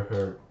have ever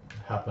heard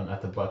happen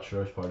at a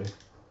bachelor's party?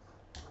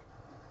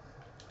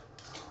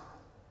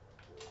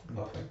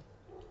 Nothing.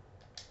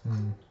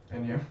 Hmm.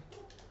 And you?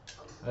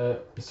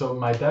 So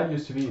my dad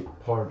used to be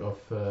part of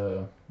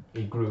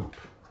a group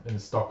in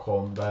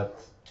Stockholm that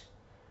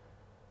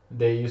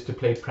they used to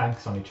play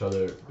pranks on each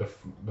other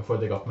before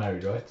they got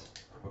married, right?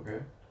 Okay.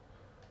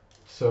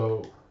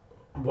 So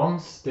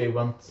once they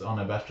went on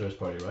a bachelor's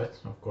party, right?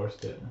 Of course,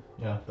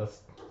 that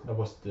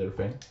was their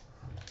thing.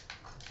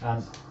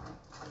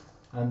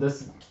 And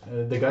this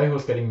the guy who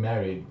was getting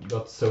married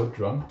got so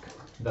drunk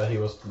that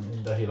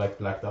he like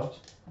blacked out.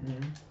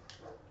 Mm-hmm.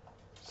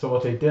 So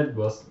what they did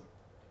was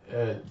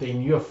they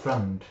knew a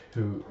friend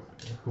who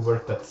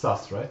worked at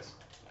SAS, right?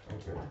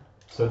 Okay.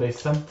 So they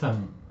sent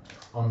him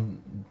on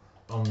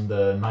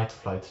the night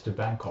flight to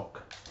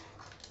Bangkok.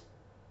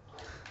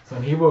 So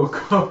when he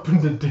woke up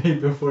the day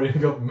before he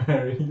got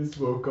married, he just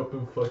woke up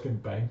in fucking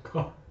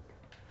Bangkok.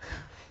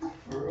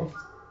 Bro,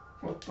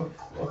 what the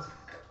fuck?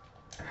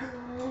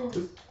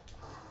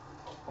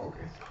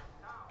 Okay.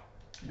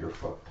 You're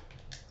fucked.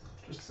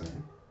 Just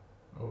saying.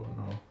 Oh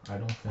no, I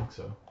don't think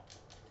so.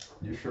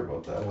 You sure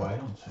about that? Oh, I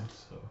don't think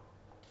so.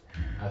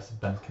 As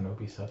Ben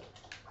Kenobi said.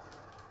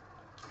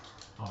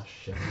 Oh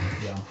shit,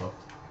 yeah, I'm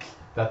fucked.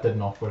 That did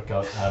not work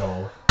out at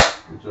all.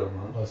 Good job,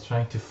 man. I was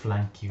trying to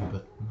flank you,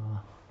 but no.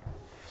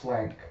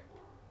 Flank.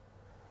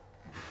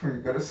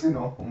 You gotta say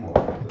no homo.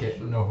 Okay,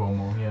 no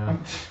homo, yeah.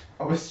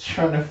 I was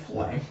trying to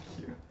flank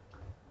you.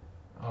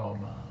 Oh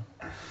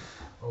man.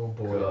 Oh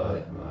boy,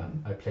 God,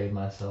 man. I played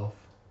myself.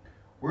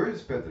 Where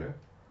is Petra?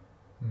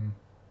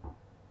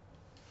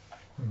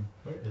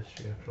 Where is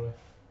she actually?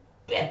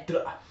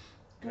 Petra!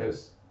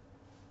 Guys,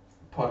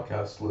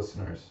 podcast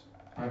listeners,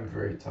 I'm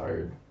very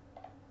tired.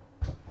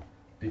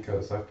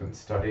 Because I've been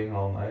studying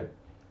all night.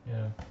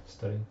 Yeah,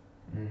 studying.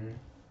 Mm-hmm.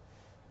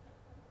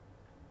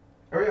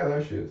 Oh yeah,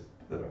 there she is.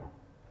 Petra.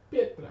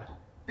 Petra!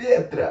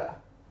 Petra!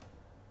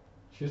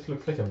 She just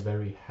looks like a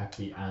very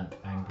happy and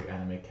angry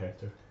anime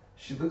character.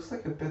 She looks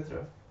like a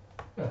Petra.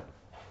 Yeah.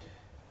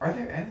 Are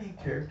there any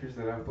characters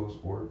that have those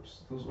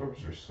orbs? Those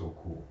orbs are so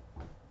cool.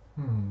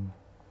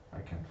 I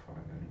can't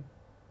find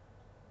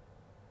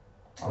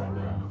any.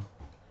 And,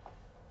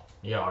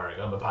 Yarg,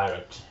 I'm a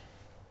pirate.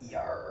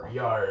 Yar.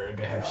 Yarg,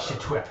 I have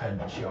shit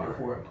weapons.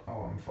 Yarg.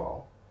 Oh, I'm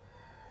Val.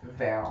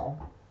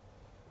 Val.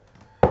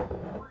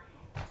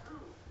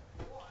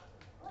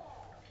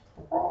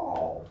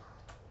 Brawl.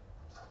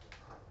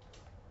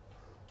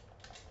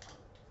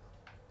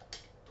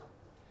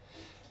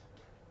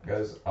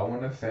 Guys, I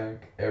want to thank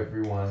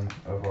every one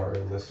of our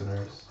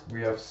listeners.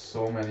 We have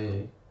so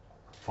many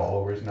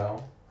followers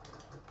now.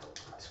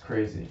 It's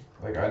crazy.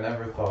 Like, I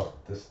never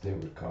thought this day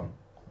would come.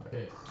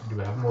 Okay, do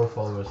we have more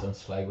followers than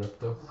Slagrip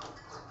though?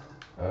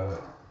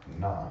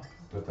 Nah,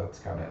 but that's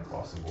kind of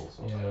impossible.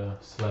 So. Yeah,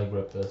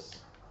 Slagrip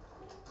is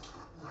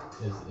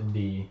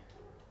the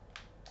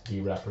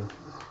rapper.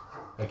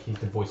 Like he's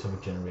the voice of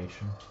a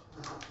generation.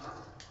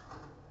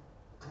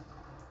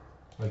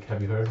 Like,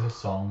 have you heard his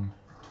song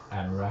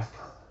Anorak?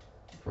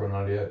 Bro,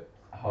 not yet.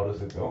 How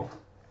does it go?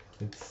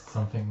 It's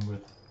something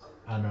with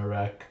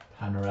Anorak,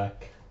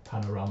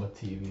 Panorama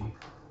TV.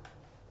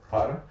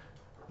 Para?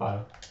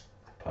 Para,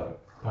 Para.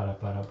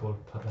 por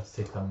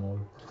paracetamol.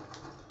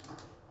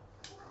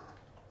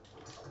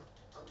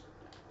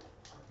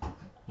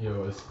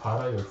 Yo, is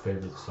Para your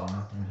favorite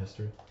song in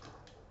history?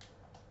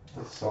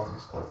 This song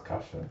is called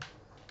Kasha.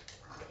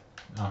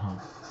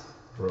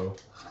 Bro.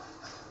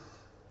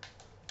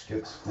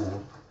 Get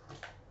schooled.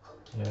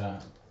 Yeah.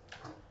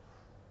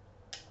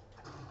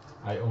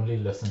 I only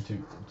listen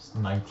to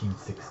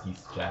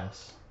 1960s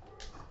jazz.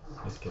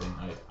 Just kidding.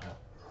 I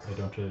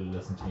don't really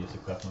listen to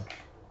music that much.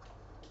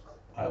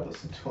 I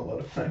listen to a lot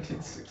of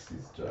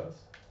 1960s jazz.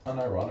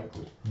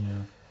 Unironically.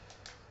 Yeah.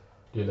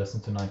 Do you listen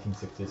to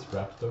 1960s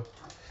rap though?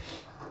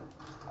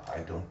 I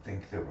don't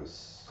think there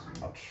was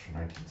much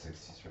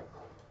 1960s rap.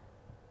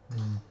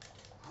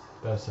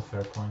 That's a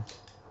fair point.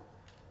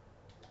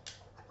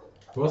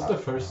 Who was the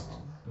first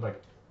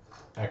like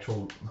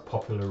actual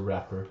popular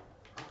rapper?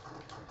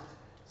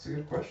 It's a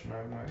good question. I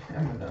have no idea.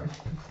 Eminem.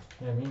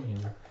 Yeah, me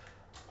neither.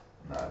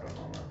 Nah, I don't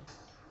know,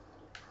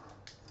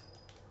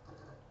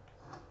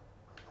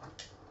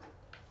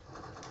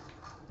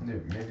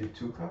 man. Maybe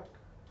Tupac?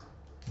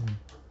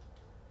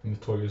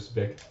 Notorious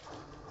Big.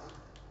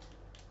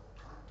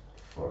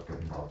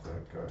 Fucking love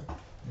that guy.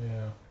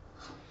 Yeah.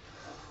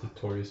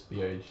 Notorious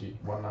B.I.G.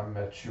 When I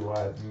met you,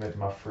 I admit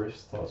my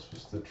first thoughts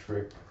was the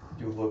trick.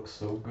 You look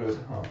so good,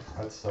 huh?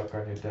 I'd suck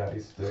on your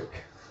daddy's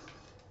dick.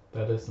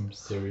 That is some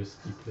serious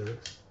deep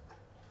lyrics.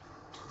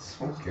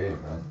 It's okay,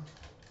 man.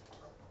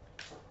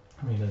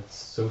 I mean, it's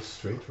so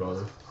straight,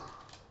 rather.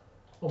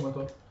 Oh my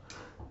god.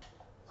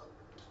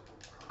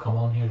 Come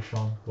on here,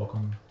 Sean. Walk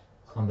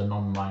on the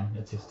non-mine.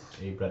 It's just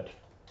a red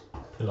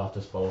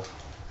Pilates ball.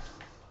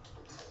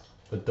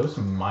 But those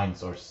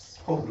mines are...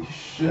 Holy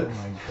shit. Oh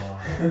my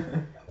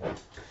god.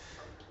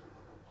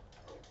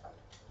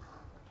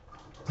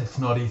 It's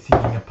not easy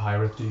being a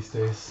pirate these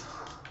days.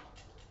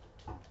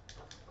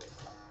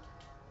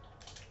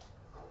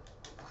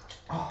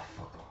 Oh,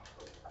 fuck off.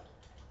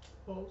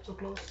 Oh, so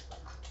close.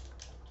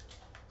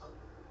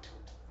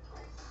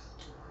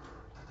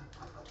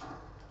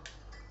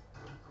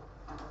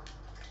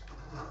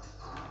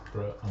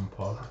 Bruh, I'm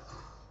paused.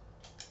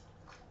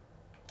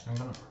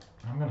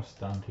 I'm gonna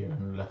stand here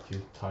and let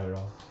you tire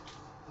out.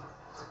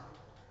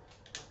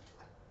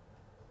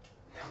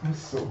 That was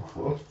so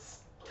close.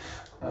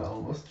 I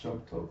almost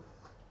jumped up.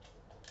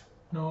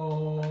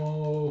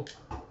 No.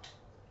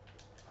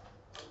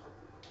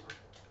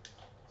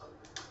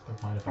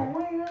 Don't mind if I...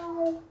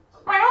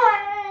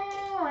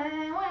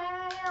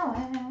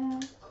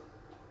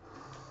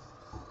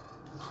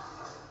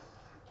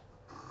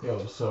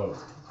 Yo, so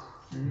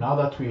now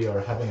that we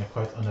are having a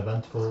quite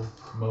uneventful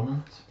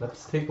moment,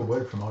 let's take a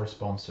word from our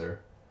sponsor.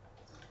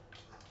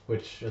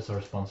 Which is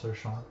our sponsor,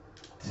 Sean?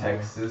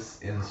 Texas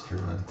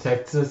Instruments.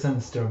 Texas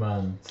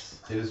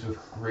Instruments. It is with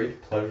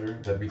great pleasure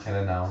that we can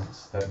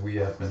announce that we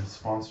have been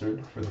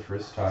sponsored for the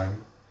first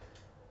time.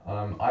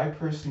 I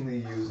personally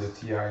use a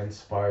TI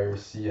Inspire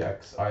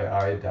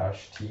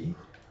CXII-T,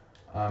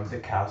 the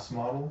CAS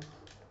model.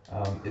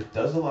 It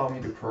does allow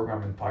me to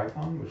program in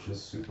Python, which is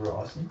super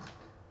awesome.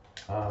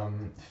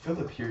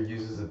 Philip here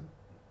uses a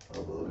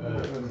little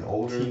bit of an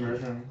older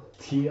version.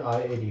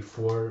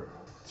 TI-84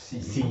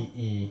 CE.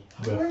 CE.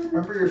 How do I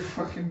remember your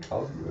fucking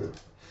calculator?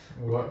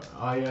 What?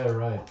 Ah, yeah,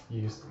 right.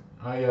 You used...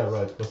 Ah, yeah,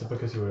 right. Was it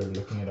because you were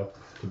looking it up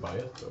to buy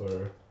it,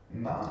 or...?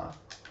 Nah.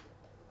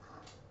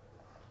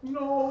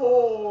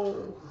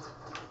 No!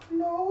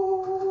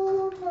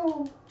 No,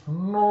 no.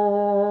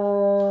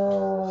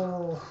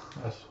 No!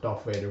 As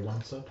Darth Vader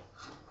once said.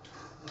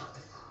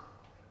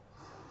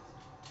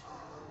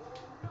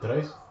 Did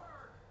I?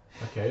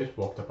 Okay, I just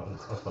walked up a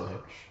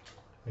ledge.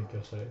 I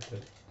guess I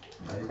did.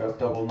 Now you got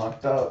double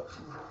knocked out.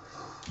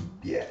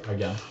 Yeah.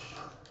 Again.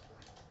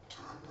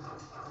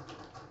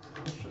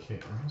 Okay,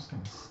 I'm just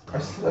gonna I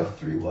still have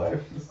 3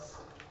 lives.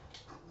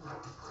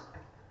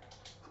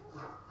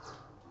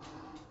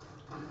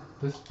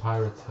 This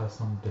pirate has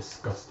some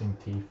disgusting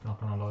teeth, not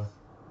gonna lie.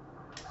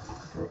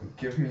 Bro,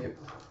 give me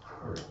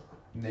or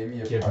name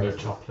me a Give me pirate.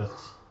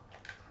 chocolates.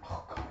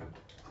 Oh god.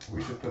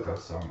 We should put that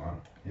song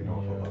on. You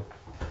know Yeah.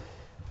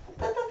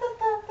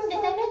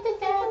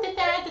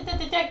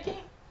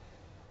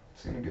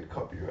 It's gonna get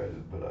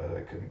copyrighted, but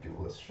I couldn't give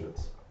less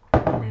shits.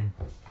 I mean,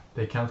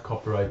 they can't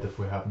copyright if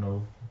we have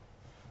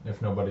if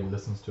nobody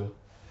listens to it.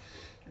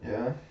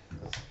 Yeah,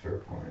 that's a fair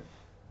point.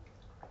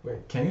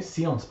 Wait, can you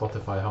see on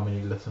Spotify how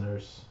many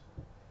listeners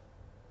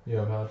you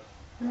have had?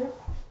 Yeah.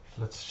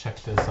 Let's check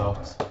this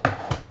out.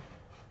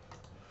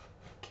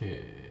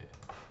 Okay.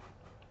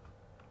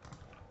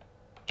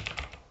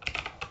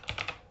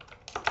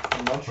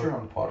 I'm not sure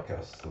on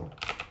podcasts though.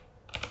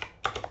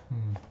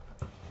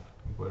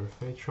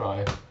 Worth a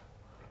try.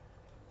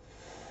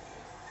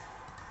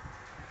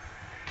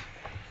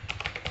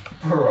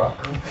 Barack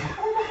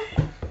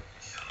Obama.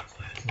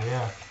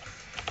 Yeah.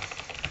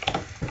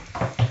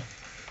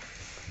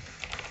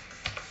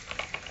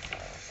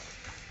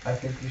 I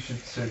think you should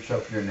search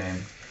up your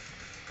name.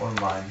 Or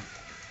mine.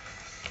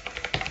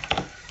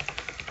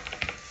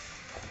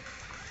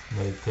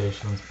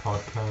 Meditations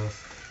podcast.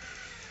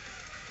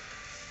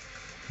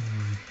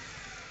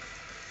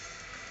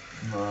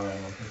 No, I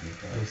don't think you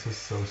can. This is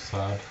so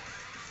sad.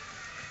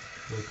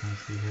 What can I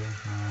see here?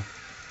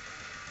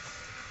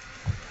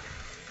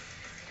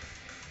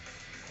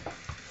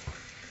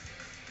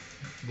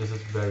 This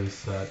is very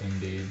sad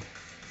indeed.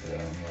 Yeah,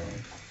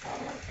 man.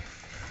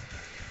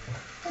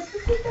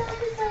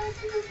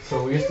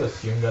 So we used to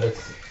assume that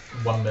it's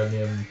 1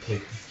 million,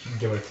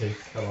 give or take,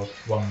 about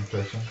one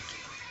person.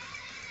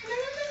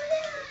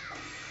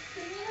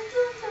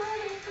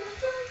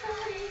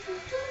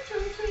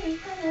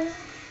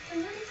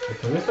 But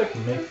can we just like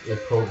make a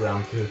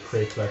program to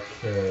create like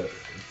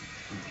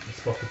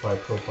Spotify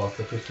profiles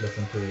that just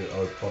listen to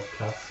our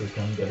podcast so we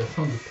can get it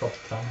on the top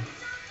 10?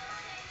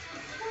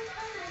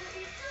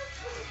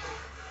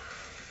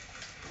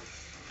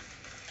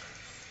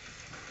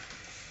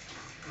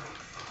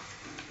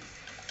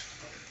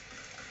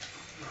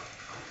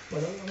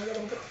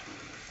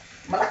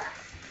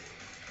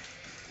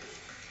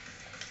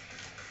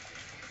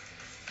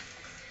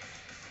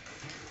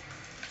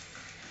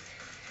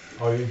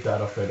 Are you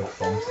that afraid of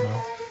bombs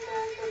now?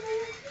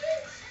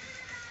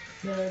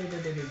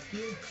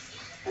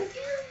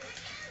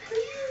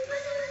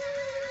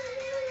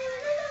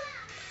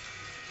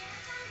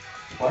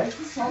 Why does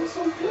it sound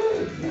so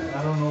good, man?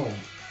 I don't know.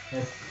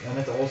 And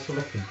it's also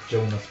like the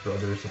Jonas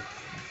Brothers of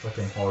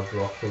fucking hard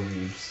rock for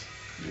weebs.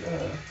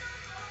 Yeah.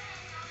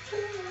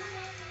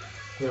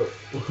 Yo,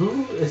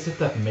 who is it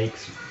that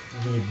makes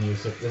weeb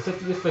music? Is it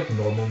just like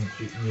normal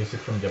music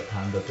from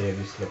Japan that they have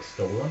just like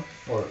stolen?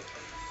 Or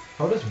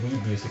how does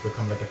weeb music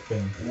become like a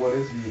thing? What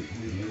is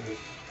music?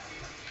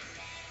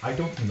 I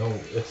don't know.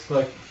 It's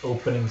like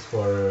openings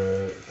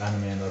for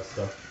anime and that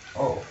stuff.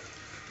 Oh.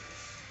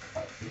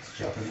 It's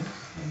Japanese.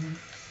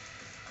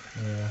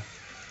 Yeah.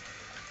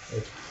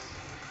 It's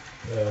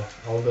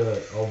all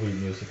weeb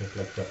music is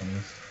like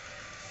Japanese.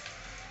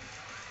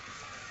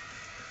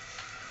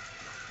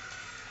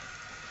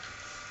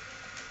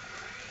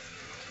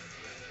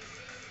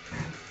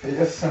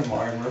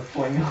 ASMR, we're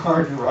playing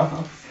hard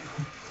rock.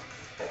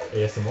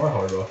 ASMR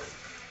hard rock.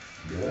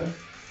 Yeah.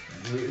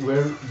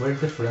 We're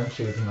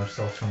differentiating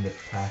ourselves from the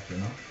pack, you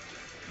know?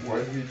 Why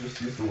did we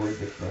just use the word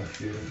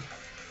differentiating?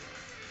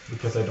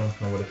 Because I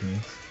don't know what it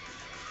means.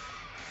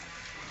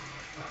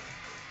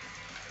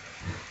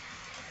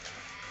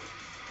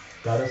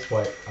 That is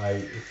why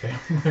I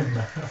failed my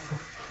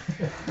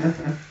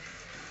math.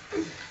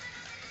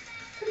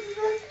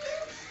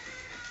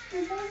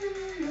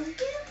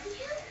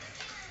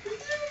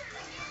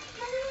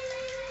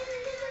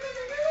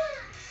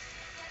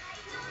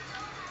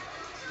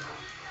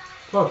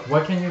 Look,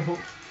 why can you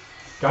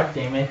God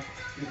damn it.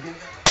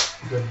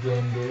 Good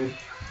game, dude.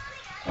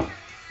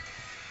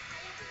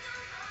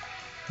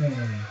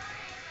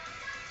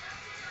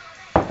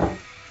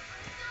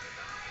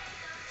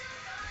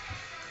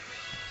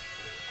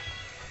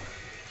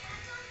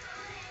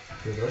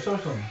 Dude, those are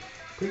some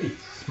pretty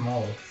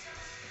small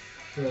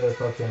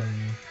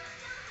fucking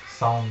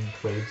sound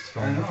waves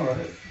from I know, right?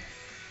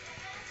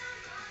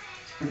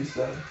 It's pretty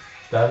sad.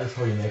 That is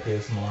how you make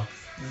ASMR.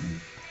 Mm-hmm.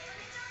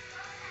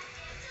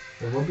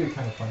 It would be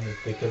kind of fun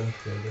if they couldn't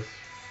hear this.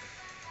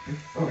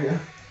 Oh yeah.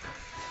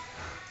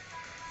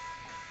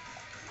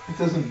 It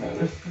doesn't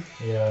matter.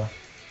 Yeah.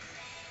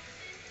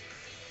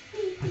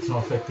 It's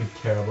not like we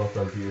care about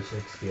our user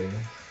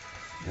experience.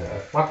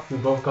 Yeah. What? We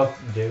both got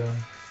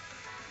Jalen.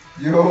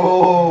 Yo!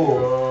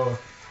 Oh,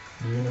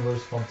 the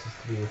universe wants us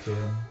to be with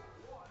Jalen.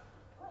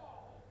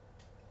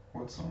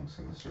 What song's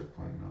gonna start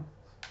playing now?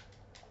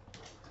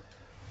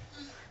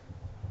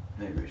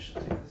 Maybe we should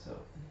take this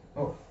out.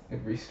 Oh, it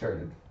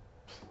restarted.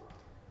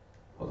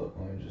 Hold up,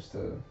 let me just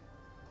Yo!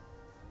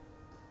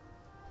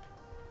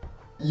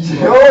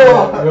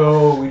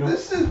 Yo, we don't.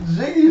 This is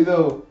jiggy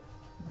though.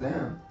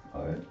 Damn.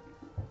 Alright.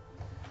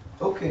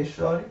 Okay,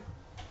 shawty.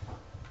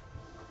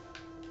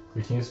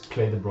 We can just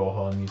play the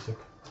Brawlhalla music.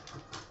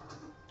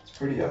 It's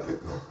pretty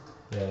epic though.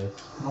 Yeah,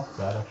 it's not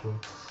bad actually.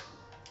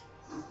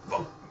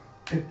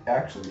 It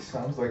actually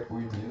sounds like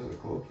weird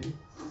music, low-key.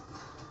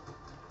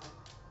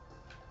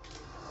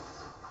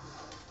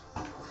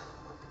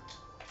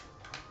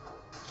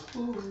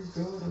 Oh my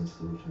god, I'm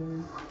so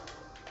tired.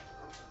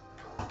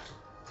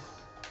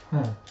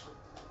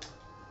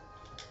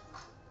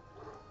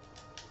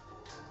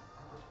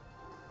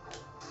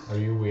 Are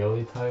you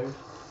really tired?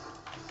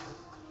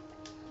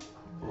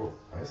 Bro,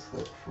 I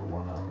slept for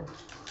 1 hour.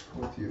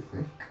 What do you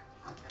think?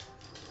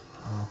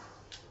 Oh.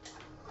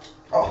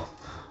 Oh!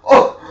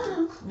 Oh!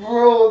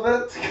 Bro,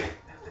 that's...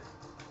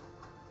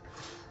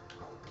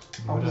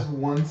 I was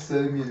 1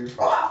 centimeter.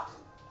 Ah!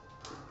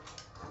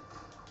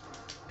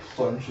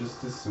 Plunges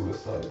to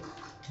suicide.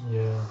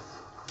 Yeah.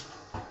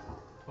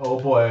 Oh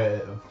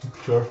boy,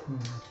 sure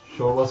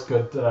was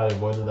good that I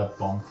avoided that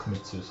bomb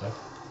commit suicide.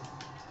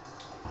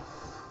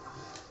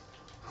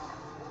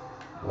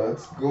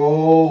 Let's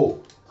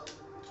go!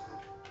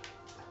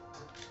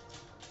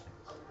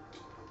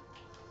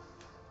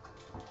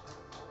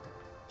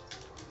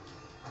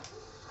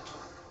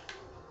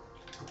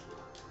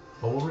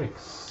 Ulrich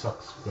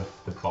sucks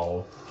with the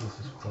ball.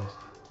 Jesus Christ.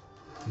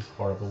 He's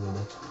horrible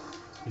with it.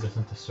 He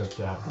doesn't deserve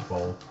to have the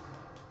ball.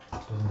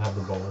 Doesn't have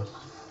the balls.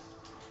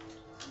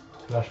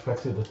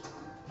 Flashback to the...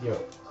 Yo.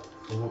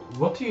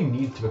 What do you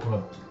need to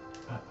become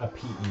a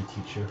PE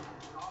teacher?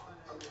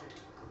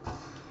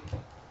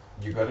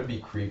 You gotta be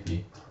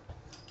creepy.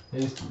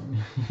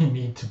 You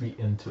need to be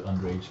into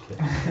underage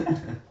kids.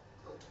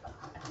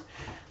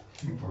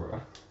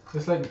 Bruh.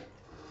 It's like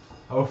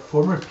our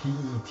former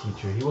PE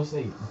teacher. He was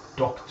a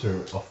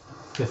doctor of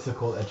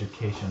physical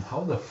education. How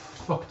the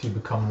fuck do you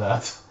become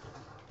that?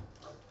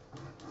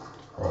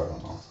 Bro, I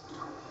don't know.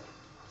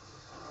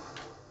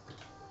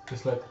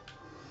 Just like,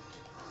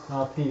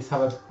 please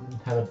have a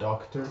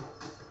doctor.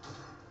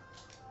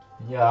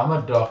 Yeah, I'm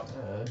a doc.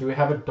 Do we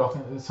have a doc?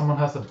 Someone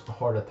has a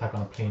heart attack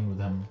on a plane with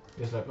him.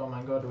 He's like, oh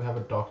my god, do we have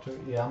a doctor?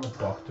 Yeah, I'm a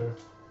doctor.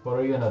 What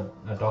are you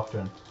a doctor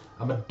in?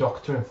 I'm a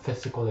doctor in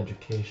physical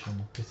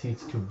education.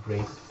 Proceeds to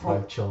rape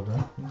 5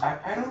 children.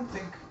 I don't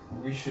think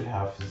we should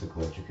have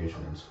physical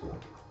education in school.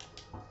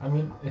 I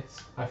mean,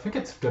 I think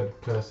it's good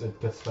because it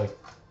gets like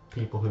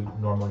people who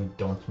normally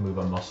don't move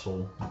a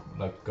muscle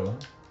like going,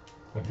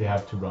 like they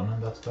have to run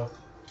and that stuff.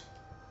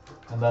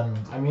 And then,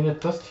 I mean,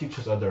 it does teach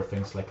us other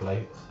things like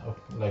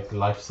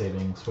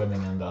life-saving,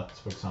 swimming and that,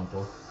 for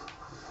example.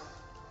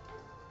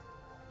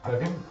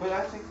 But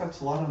I think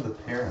that's a lot on the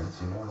parents,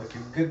 you know? Like, a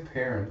good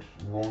parent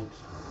will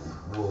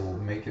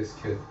make his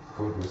kid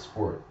go to a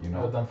sport, you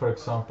know? But then, for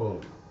example,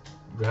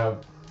 we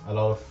have a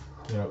lot of,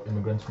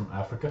 immigrants from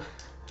Africa.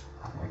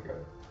 Oh my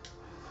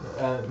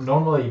god.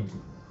 Normally,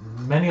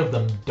 many of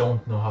them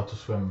don't know how to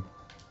swim.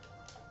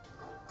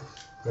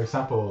 For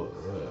example...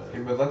 Hey,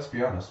 but let's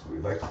be honest,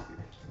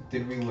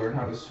 did we learn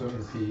how to swim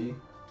in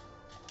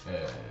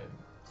PE?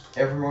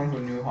 Everyone who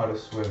knew how to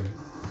swim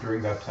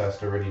during that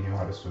test already knew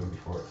how to swim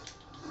before.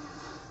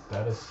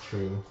 That is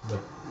true, but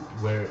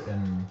we're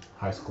in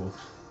high school.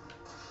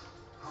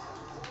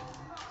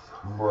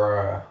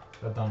 Bruh.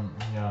 But then,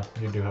 yeah,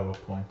 you do have a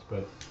point,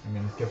 but I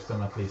mean, it gives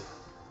them at least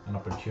an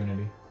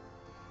opportunity.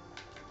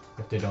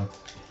 If they don't...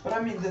 But I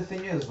mean, the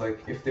thing is,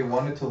 like, if they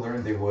wanted to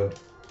learn, they would.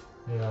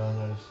 Yeah,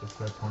 that is a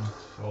fair point,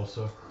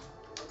 also.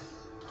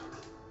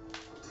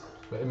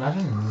 But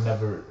imagine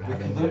never We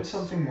having could learn this.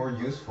 something more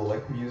useful,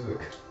 like music.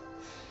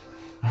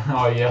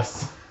 Oh,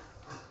 yes.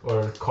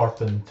 Or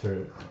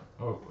carpenter,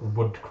 or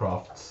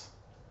woodcrafts.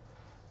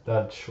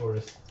 That sure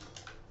is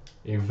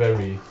a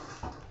very...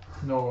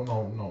 No,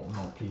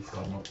 please,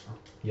 God, no.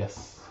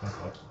 Yes, thank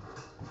God.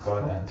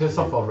 God Oh, answer piss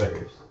off your already.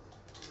 prayers.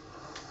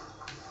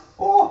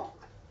 Oh!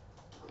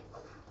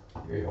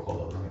 Yo,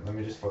 hold on, let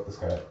me just fuck this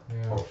guy up.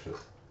 Yeah. Oh shit.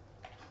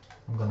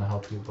 I'm gonna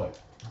help you, but...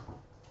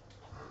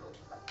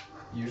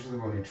 Usually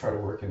when we try to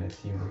work in a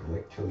team, we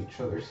like kill each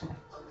other, so...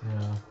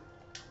 Yeah.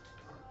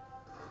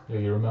 Yeah,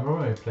 you remember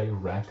when we played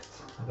ranked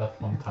at that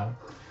one time?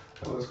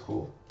 That was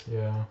cool.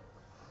 Yeah.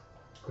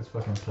 Just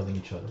fucking killing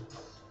each other.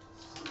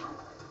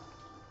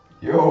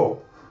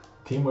 Yo!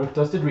 Teamwork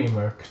does the dream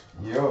work.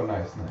 Yo,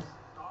 nice.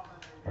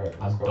 Alright,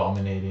 let's I'm go.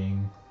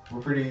 dominating.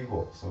 We're pretty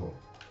equal, so...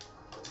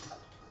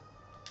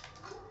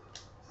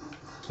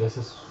 This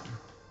is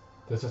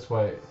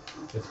why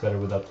it's better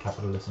without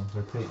capitalism.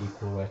 We're pretty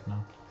equal right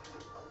now.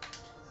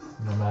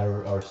 No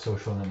matter our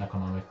social and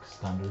economic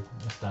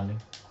standing.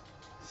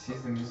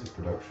 Seize the music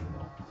production,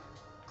 though.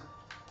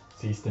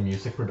 Seize the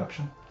music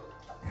production.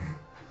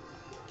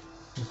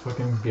 This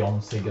fucking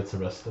Beyonce gets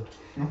arrested.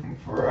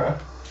 Bruh.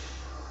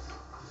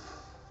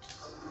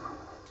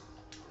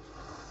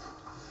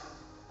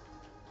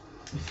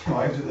 Yo,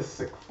 I did a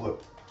sick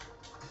flip.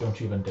 Don't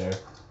you even dare.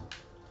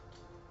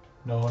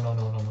 No.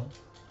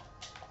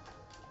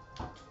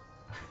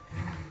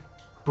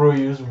 Bro,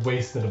 you just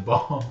wasted a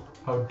bomb.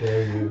 How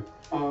dare you.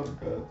 Oh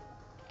god.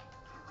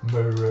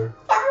 Murderer.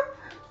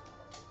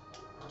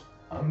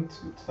 I'm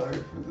too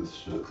tired for this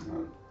shit,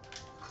 man.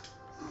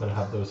 Gotta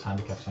have those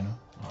handicaps, you know?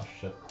 Oh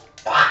shit.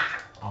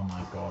 Oh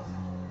my god,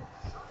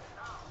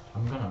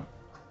 no.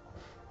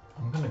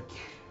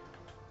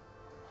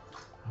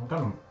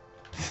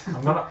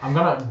 I'm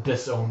gonna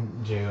disown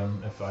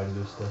Jaeon if I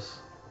lose this.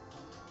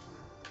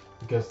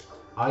 Because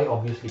I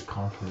obviously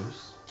can't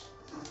lose.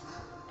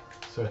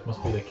 So it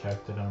must be the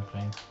character that I'm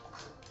playing.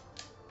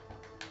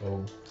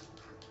 Oh.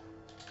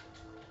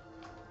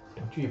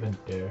 Don't you even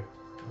dare.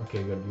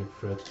 Okay, good, you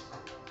fruit.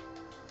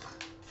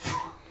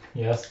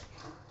 Yes.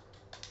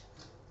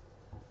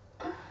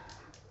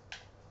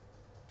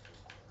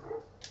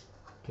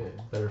 Okay,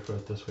 better throw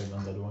it this way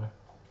than the other way.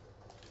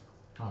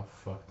 Oh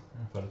fuck,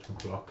 I thought it would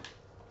block.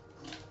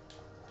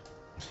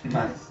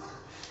 Nice.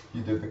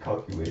 You did the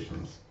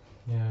calculations.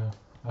 Yeah,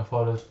 I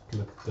thought it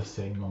looked the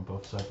same on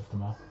both sides of the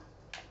map.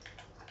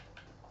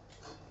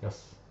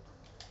 Yes,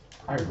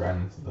 I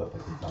ran into that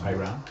like a dummy. I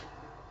ran.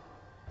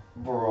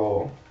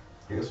 Bro,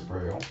 it's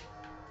real.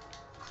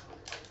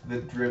 The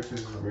drip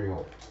is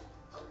real.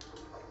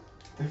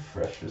 The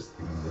freshest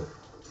thing in the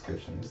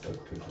kitchen is that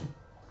pigeon.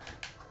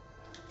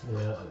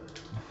 Yeah,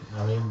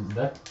 I mean,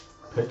 that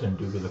pigeon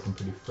do be looking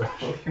pretty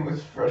fresh. It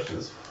was fresh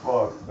as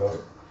fuck, though.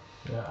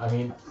 Yeah, I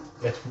mean,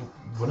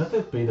 wouldn't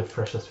it be the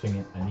freshest thing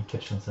in any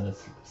kitchen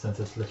since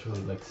it's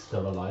literally like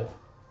still alive?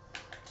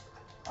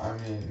 I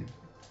mean...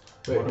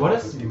 Wait, what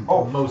about is the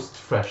people? most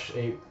fresh?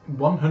 A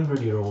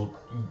 100-year-old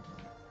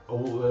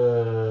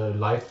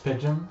live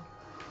pigeon,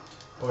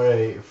 or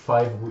a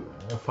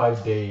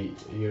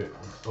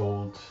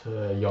 5-day-old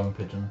young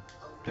pigeon?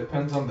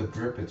 Depends on the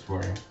drip it's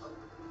wearing.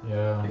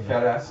 Yeah. If it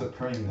has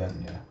Supreme,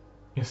 then yeah.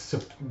 It's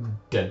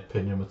dead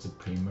pigeon with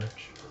Supreme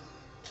merch.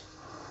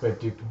 Wait,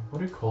 dude, what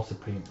do you call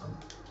Supreme?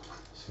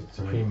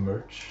 Supreme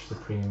merch?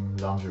 Supreme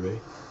lingerie?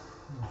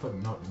 Fuck,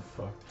 not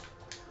fuck.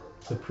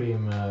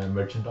 Supreme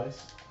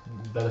merchandise?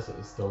 That is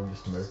still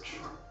just merch.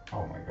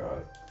 Oh my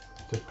god.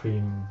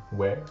 Supreme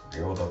wear?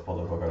 Okay, hold up, I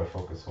gotta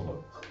focus, hold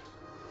up.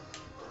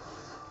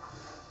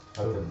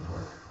 That So- didn't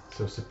work.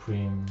 So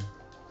Supreme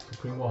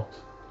what?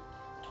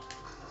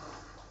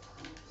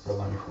 Bro,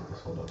 let me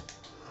focus, hold up.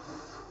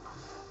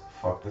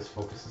 Fuck, this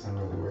focus isn't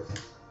really working.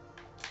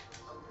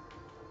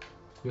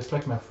 Just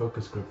like my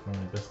focus group for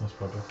my business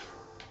project.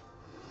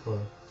 For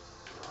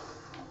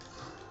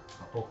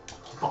oh,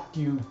 fuck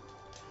you!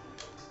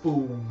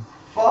 Boom!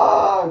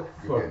 Fuck!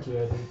 Fuck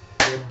yeah, dude.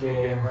 Good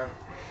game.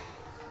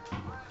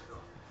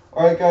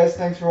 Alright guys,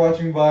 thanks for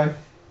watching, bye.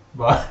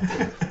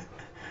 Bye.